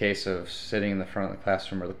is the case of sitting in the front of the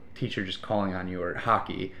classroom, or the teacher just calling on you, or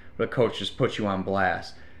hockey, or the coach just puts you on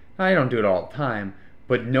blast. Now, I don't do it all the time,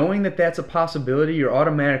 but knowing that that's a possibility, you're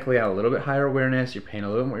automatically at a little bit higher awareness. You're paying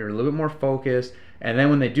a little more. You're a little bit more focused, and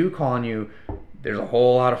then when they do call on you, there's a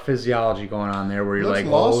whole lot of physiology going on there where you're like,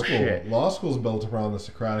 oh shit. Law school is built around the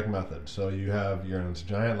Socratic method. So you're in this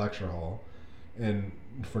giant lecture hall, and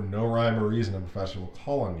for no rhyme or reason, a professor will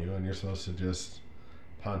call on you, and you're supposed to just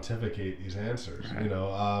pontificate these answers, right.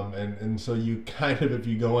 And so you kind of, if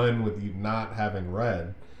you go in with you not having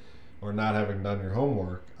read or not having done your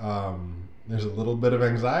homework, there's a little bit of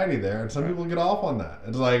anxiety there, and some people get off on that.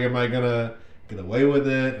 It's like, am I gonna get away with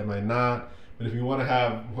it? Am I not? But if you want to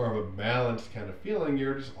have more of a balanced kind of feeling,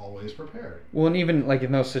 you're just always prepared. Well, and even like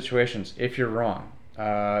in those situations, if you're wrong,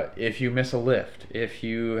 if you miss a lift, if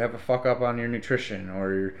you have a fuck up on your nutrition,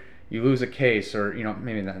 or you lose a case, or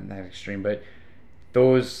maybe not that extreme, but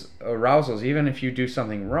those arousals, even if you do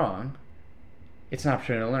something wrong, it's an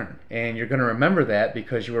opportunity to learn, and you're going to remember that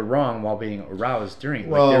because you were wrong while being aroused during.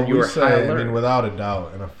 Well, without a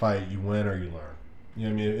doubt, in a fight, you win or you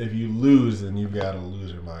learn. If you lose, then you've got a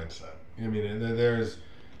loser mindset.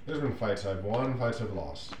 There's been fights I've won, fights I've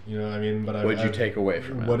lost. But what did you take away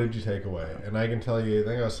from it? What did you take away? And I can tell you, I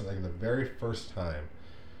think it was like the very first time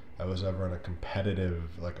I was ever in a competitive,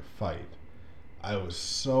 like a fight, I was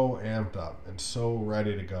so amped up and so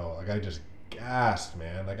ready to go. Like I just gassed,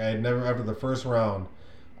 man. Like I had never, after the first round,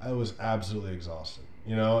 I was absolutely exhausted.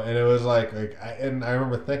 And it was I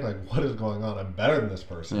remember thinking, like, what is going on? I'm better than this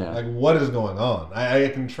person. Yeah. Like, what is going on? I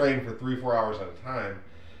can train for 3-4 hours at a time.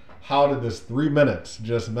 How did this 3 minutes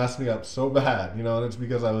just mess me up so bad? And it's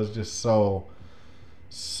because I was just so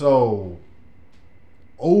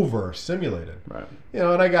over stimulated. Right.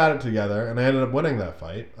 And I got it together, and I ended up winning that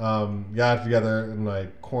fight. Got it together, and my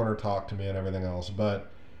corner talked to me and everything else. But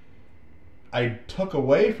I took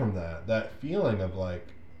away from that feeling of like,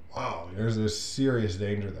 wow, there's this serious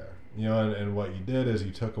danger there. And what you did is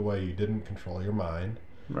you took away, you didn't control your mind.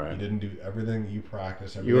 Right. You didn't do everything you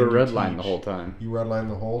practiced. You were redlined the whole time. You redlined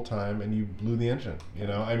the whole time, and you blew the engine.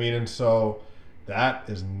 And so that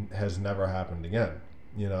has never happened again.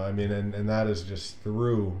 And that is just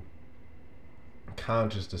through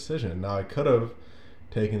conscious decision. Now, I could have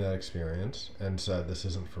taken that experience and said, this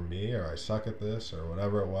isn't for me, or I suck at this, or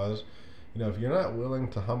whatever it was. If you're not willing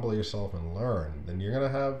to humble yourself and learn, then you're going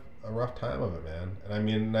to have a rough time of it, man.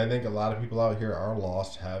 And I think a lot of people out here are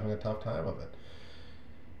lost having a tough time of it.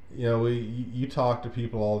 You talk to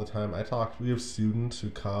people all the time. We have students who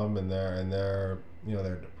come and they're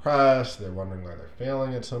depressed. They're wondering why they're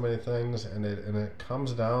failing at so many things, and it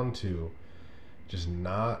comes down to just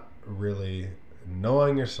not really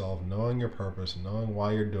knowing yourself, knowing your purpose, knowing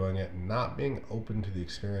why you're doing it, and not being open to the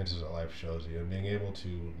experiences that life shows you, and being able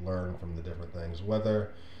to learn from the different things,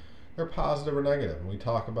 whether they're positive or negative. And we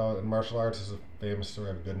talk about in martial arts is a famous story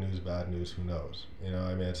of good news, bad news, who knows?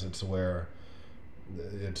 It's where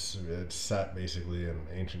it's set basically in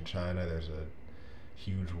ancient China. There's a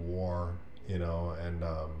huge war, and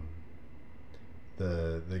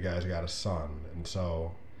the guy's got a son, and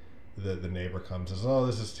so the neighbor comes and says, oh,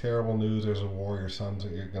 this is terrible news, there's a war, you're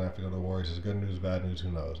gonna have to go to the war. He says, good news, bad news, who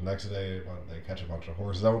knows? Next day they catch a bunch of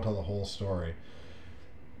horses. I won't tell the whole story.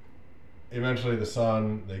 Eventually the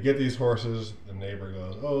son, they get these horses, the neighbor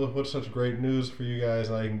goes, oh, what's such great news for you guys,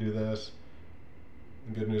 I can do this.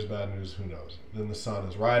 Good news, bad news, who knows? Then the son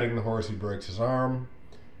is riding the horse, he breaks his arm,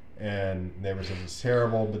 and the neighbor says it's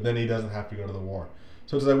terrible, but then he doesn't have to go to the war.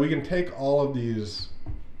 So it's like we can take all of these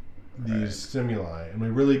stimuli, and we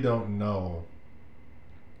really don't know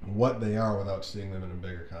what they are without seeing them in a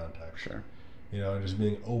bigger context. Sure. And just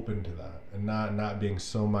being open to that, and not being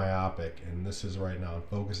so myopic, and this is right now, and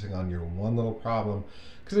focusing on your one little problem,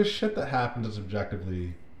 because there's shit that happens that's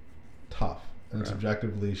objectively tough. And it's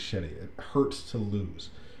objectively shitty. It hurts to lose.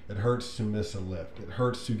 It hurts to miss a lift. It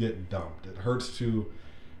hurts to get dumped. It hurts to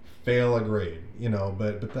fail a grade.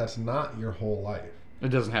 But that's not your whole life. It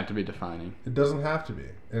doesn't have to be defining. It doesn't have to be.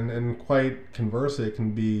 And quite conversely, it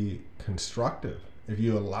can be constructive if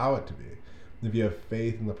you allow it to be. If you have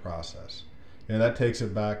faith in the process. That takes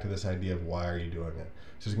it back to this idea of why are you doing it.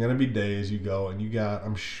 So there's going to be days you go and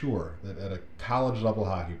I'm sure that at a college level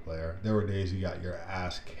hockey player, there were days you got your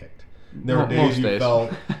ass kicked. There were days you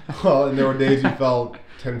felt, and there were days you felt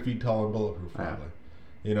 10 feet tall and bulletproof, probably.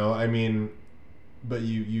 But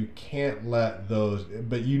you can't let those.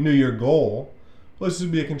 But you knew your goal was to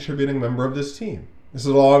be a contributing member of this team, as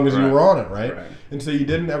long as you were on it, right? And so you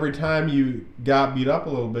didn't. Every time you got beat up a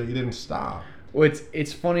little bit, you didn't stop. Well,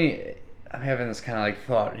 it's funny. I'm having this kind of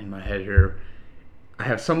thought in my head here. I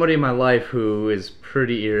have somebody in my life who is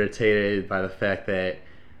pretty irritated by the fact that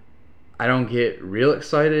I don't get real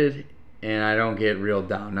excited and I don't get real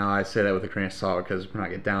down. Now, I say that with a grain of salt because when I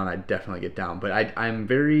get down, I definitely get down. But I'm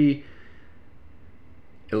very,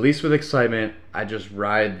 at least with excitement, I just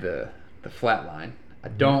ride the flat line. I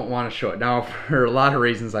don't want to show it. Now, for a lot of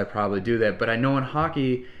reasons, I probably do that. But I know in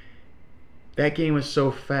hockey, that game was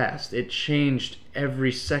so fast. It changed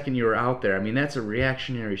every second you were out there. That's a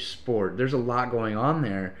reactionary sport. There's a lot going on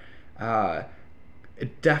there. A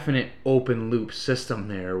definite open loop system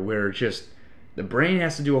there where just the brain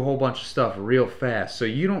has to do a whole bunch of stuff real fast. So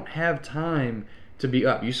you don't have time to be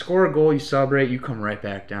up. You score a goal, you celebrate, you come right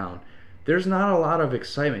back down. There's not a lot of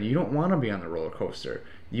excitement. You don't want to be on the roller coaster.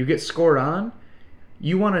 You get scored on,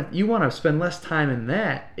 you want to spend less time in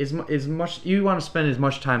that. You want to spend as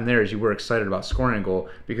much time there as you were excited about scoring a goal,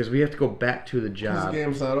 because we have to go back to the job. Because the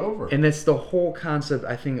game's not over. And that's the whole concept.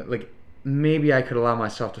 I think maybe I could allow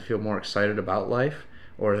myself to feel more excited about life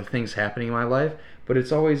or the things happening in my life. But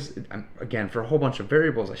it's always, again, for a whole bunch of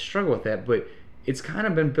variables, I struggle with that. But it's kind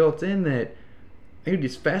of been built in that, dude,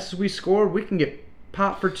 as fast as we score, we can get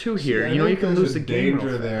popped for two here. You can lose the game.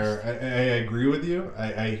 Danger there. I agree with you.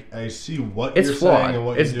 I see what you're flawed. Saying and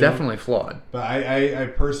what it's you're doing. Definitely flawed. But I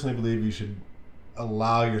personally believe you should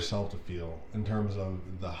allow yourself to feel in terms of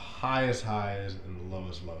the highest highs and the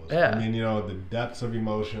lowest lows. Yeah. The depths of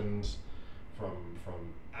emotions from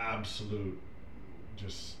absolute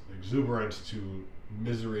just exuberance to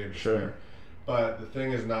misery and despair. Sure. But the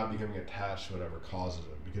thing is not becoming attached to whatever causes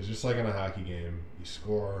it. Because just like in a hockey game, you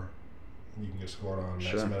score, you can get scored on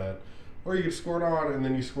next minute. Or you get scored on and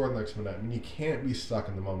then you score the next minute. And you can't be stuck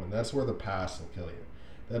in the moment. That's where the past will kill you.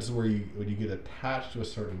 That's where when you get attached to a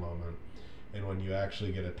certain moment, and when you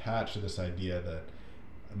actually get attached to this idea that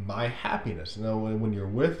my happiness. You know, when you're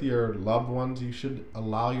with your loved ones, you should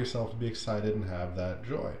allow yourself to be excited and have that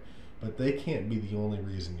joy. But they can't be the only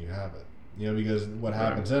reason you have it. You know, because what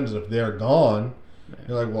happens then is if they're gone,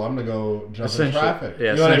 you're like, well, I'm going to go jump in traffic.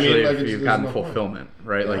 Yeah, you know what I mean? essentially, Like, if you've gotten fulfillment,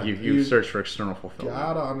 right? Yeah, Like you've searched for external fulfillment. You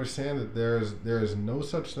gotta understand that there is no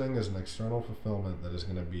such thing as an external fulfillment that is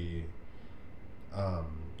going to be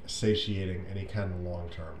satiating any kind of long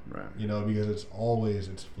term. Right. You know, because it's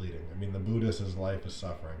fleeting. I mean, the Buddhist is life is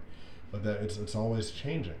suffering, but that it's always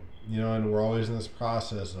changing. You know, and we're always in this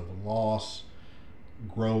process of loss,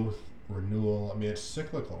 growth, renewal. I mean, it's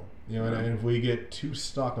cyclical. You know, and if we get too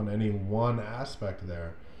stuck on any one aspect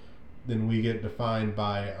there, then we get defined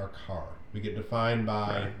by our car. We get defined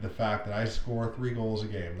by the fact that I score 3 goals a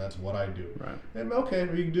game. That's what I do. Right. And okay,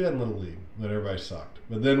 you can do that in Little League when everybody sucked.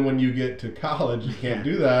 But then when you get to college, you can't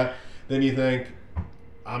do that. Then you think,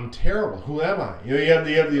 I'm terrible. Who am I? You know,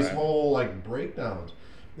 you have these whole like breakdowns.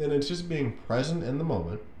 And it's just being present in the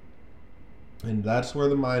moment. And that's where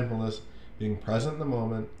the mindfulness, being present in the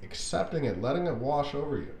moment, accepting it, letting it wash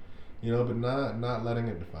over you. You know, but not letting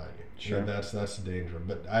it define you. Sure. You know, that's the danger.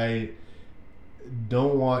 But I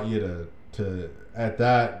don't want you to at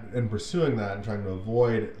that and pursuing that and trying to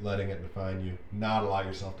avoid letting it define you, not allow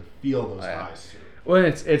yourself to feel those highs. Well,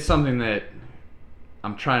 it's something that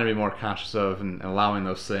I'm trying to be more conscious of and allowing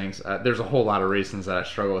those things. There's a whole lot of reasons that I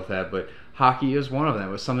struggle with that, but hockey is one of them.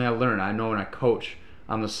 It was something I learned. I know when I coach,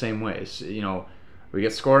 I'm the same way. So, you know, we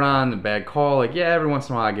get scored on, a bad call. Like, yeah, every once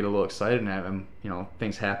in a while I get a little excited and you know,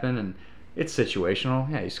 things happen and it's situational.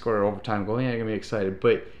 Yeah, you score an overtime goal. Yeah, you're gonna be excited.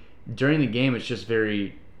 But during the game, it's just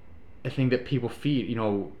very. I think that people feed. You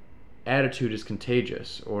know, attitude is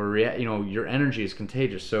contagious, or you know, your energy is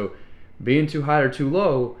contagious. So, being too high or too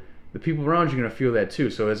low, the people around you are gonna feel that too.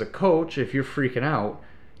 So, as a coach, if you're freaking out,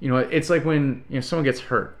 you know, it's like when someone gets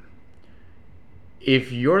hurt.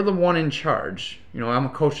 If you're the one in charge, you know, I'm a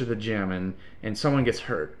coach at the gym, and someone gets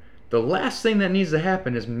hurt. The last thing that needs to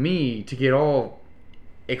happen is me to get all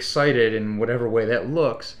excited in whatever way that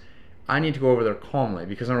looks. I need to go over there calmly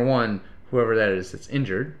because number one, whoever that is that's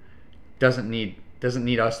injured doesn't need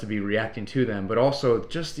us to be reacting to them, but also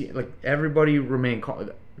just like everybody remain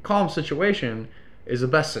calm. Calm situation is the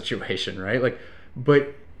best situation, right? Like,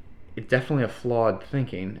 but it's definitely a flawed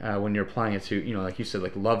thinking when you're applying it to, you know, like you said,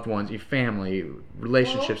 like loved ones, your family,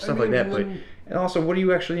 relationships, stuff like that. But and also, what are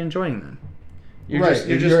you actually enjoying then? You're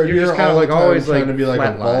just kind of like always trying like to be like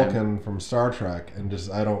a line. Vulcan from Star Trek and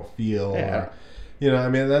just I don't feel. Yeah. Or, you know, I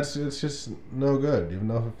mean, it's just no good. You have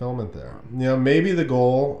no fulfillment there. You know, maybe the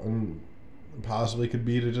goal possibly could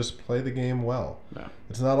be to just play the game well. Yeah.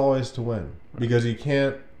 It's not always to win because you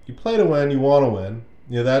play to win, you want to win.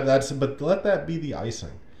 You know, but let that be the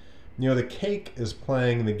icing. You know, the cake is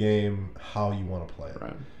playing the game how you want to play it.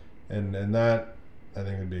 Right. And that, I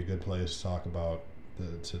think, would be a good place to talk about,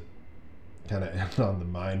 to kind of end on the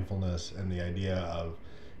mindfulness and the idea of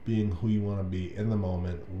being who you want to be in the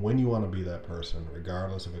moment, when you want to be that person,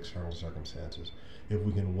 regardless of external circumstances. If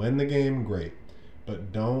we can win the game, great.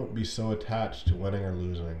 But don't be so attached to winning or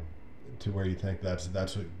losing to where you think that's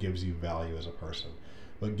what gives you value as a person.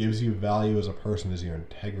 What gives you value as a person is your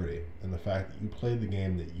integrity and the fact that you played the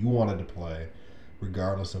game that you wanted to play,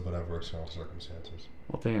 regardless of whatever external circumstances.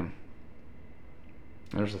 Well, damn.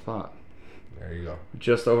 There's the thought. There you go.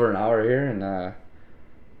 Just over an hour here, and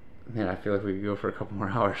man, I feel like we could go for a couple more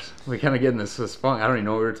hours. We kind of get in this funk. I don't even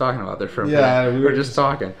know what we were talking about there for a minute. Yeah, we were just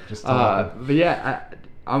talking. But yeah,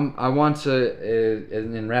 I want to,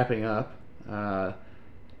 in wrapping up,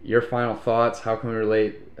 your final thoughts. How can we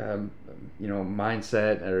relate,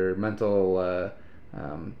 mindset or mental, what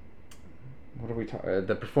are we talking?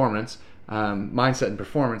 The performance, mindset and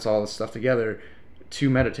performance, all this stuff together, to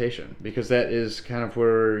meditation, because that is kind of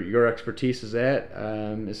where your expertise is at,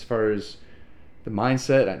 as far as the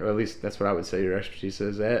mindset, or at least that's what I would say your expertise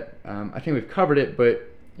is at. I think we've covered it, but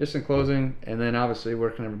just in closing, and then obviously, where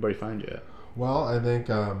can everybody find you at? Well, I think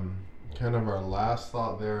kind of our last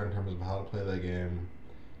thought there in terms of how to play that game,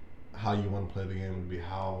 how you want to play the game, would be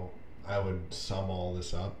how I would sum all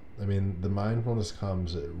this up. I mean, the mindfulness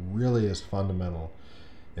it really is fundamental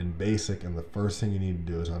and basic, and the first thing you need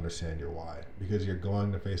to do is understand your why, because you're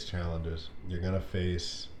going to face challenges, you're going to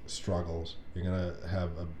face struggles, you're going to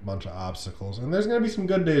have a bunch of obstacles, and there's going to be some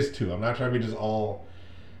good days too. I'm not trying to be just all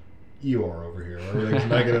Eeyore over here, everything's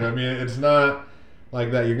negative. I mean, it's not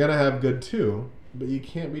like that. You're going to have good too, but you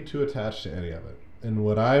can't be too attached to any of it. And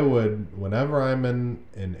what I would, whenever I'm in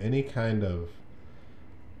any kind of,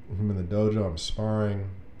 if I'm in the dojo, I'm sparring,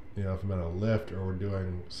 if I'm in a lift or we're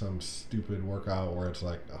doing some stupid workout where it's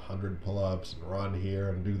like 100 pull-ups and run here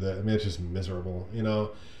and do that, I mean, it's just miserable,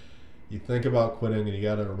 you think about quitting, and you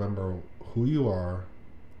got to remember who you are,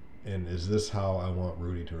 and is this how I want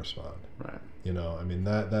Rudy to respond? Right. You know, I mean,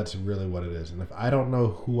 that's really what it is. And if I don't know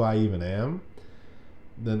who I even am,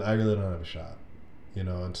 then I really don't have a shot. You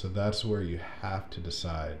know, and so that's where you have to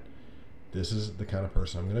decide, this is the kind of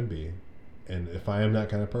person I'm going to be. And if I am that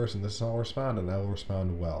kind of person, this is how I'll respond, and I will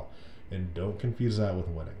respond well. And don't confuse that with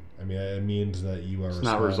winning. I mean, it means that you are It's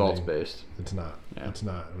not results-based. It's not. Yeah. It's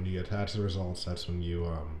not. When you get attached to results, that's when you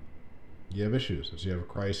have issues. That's when you have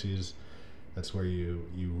crises. That's where you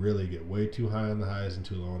really get way too high on the highs and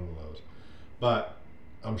too low on the lows. But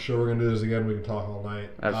I'm sure we're going to do this again. We can talk all night.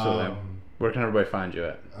 Absolutely. Where can everybody find you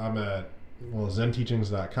at? I'm at,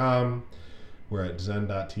 zenteachings.com. We're at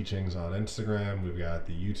zen.teachings on Instagram. We've got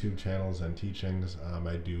the YouTube channel, Zen Teachings.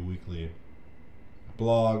 I do weekly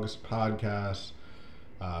blogs, podcasts,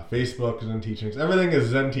 Facebook, Zen Teachings. Everything is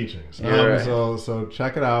Zen Teachings. Right. So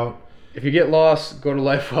check it out. If you get lost, go to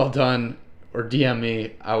Life Well Done or DM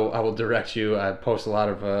me. I will direct you. I post a lot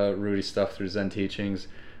of Rudy stuff through Zen Teachings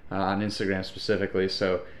on Instagram specifically.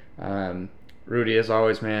 So, Rudy, as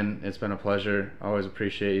always, man, it's been a pleasure. Always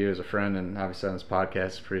appreciate you as a friend, and obviously on this podcast,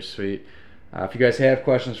 it's pretty sweet. If you guys have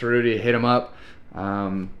questions for Rudy, hit him up.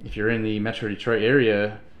 If you're in the Metro Detroit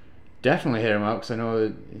area, definitely hit him up, because I know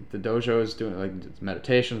that the dojo is doing like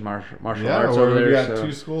meditations, martial arts over there. We've got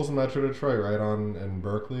two schools in Metro Detroit, right in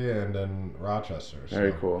Berkeley and in Rochester.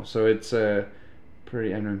 Very cool. So it's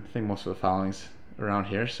pretty. I think most of the following's around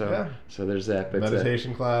here. So so there's that. But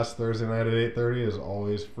meditation class Thursday night at 8:30 is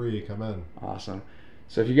always free. Come in. Awesome.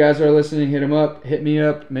 So if you guys are listening, hit him up. Hit me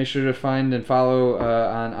up. Make sure to find and follow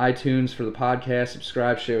on iTunes for the podcast.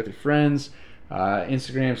 Subscribe, share with your friends.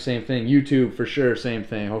 Instagram, same thing. YouTube, for sure, same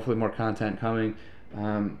thing. Hopefully more content coming.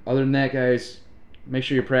 Other than that, guys, make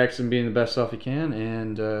sure you're practicing being the best self you can.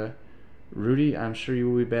 And Rudy, I'm sure you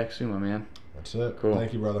will be back soon, my man. That's it. Cool.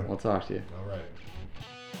 Thank you, brother. We'll talk to you. All right.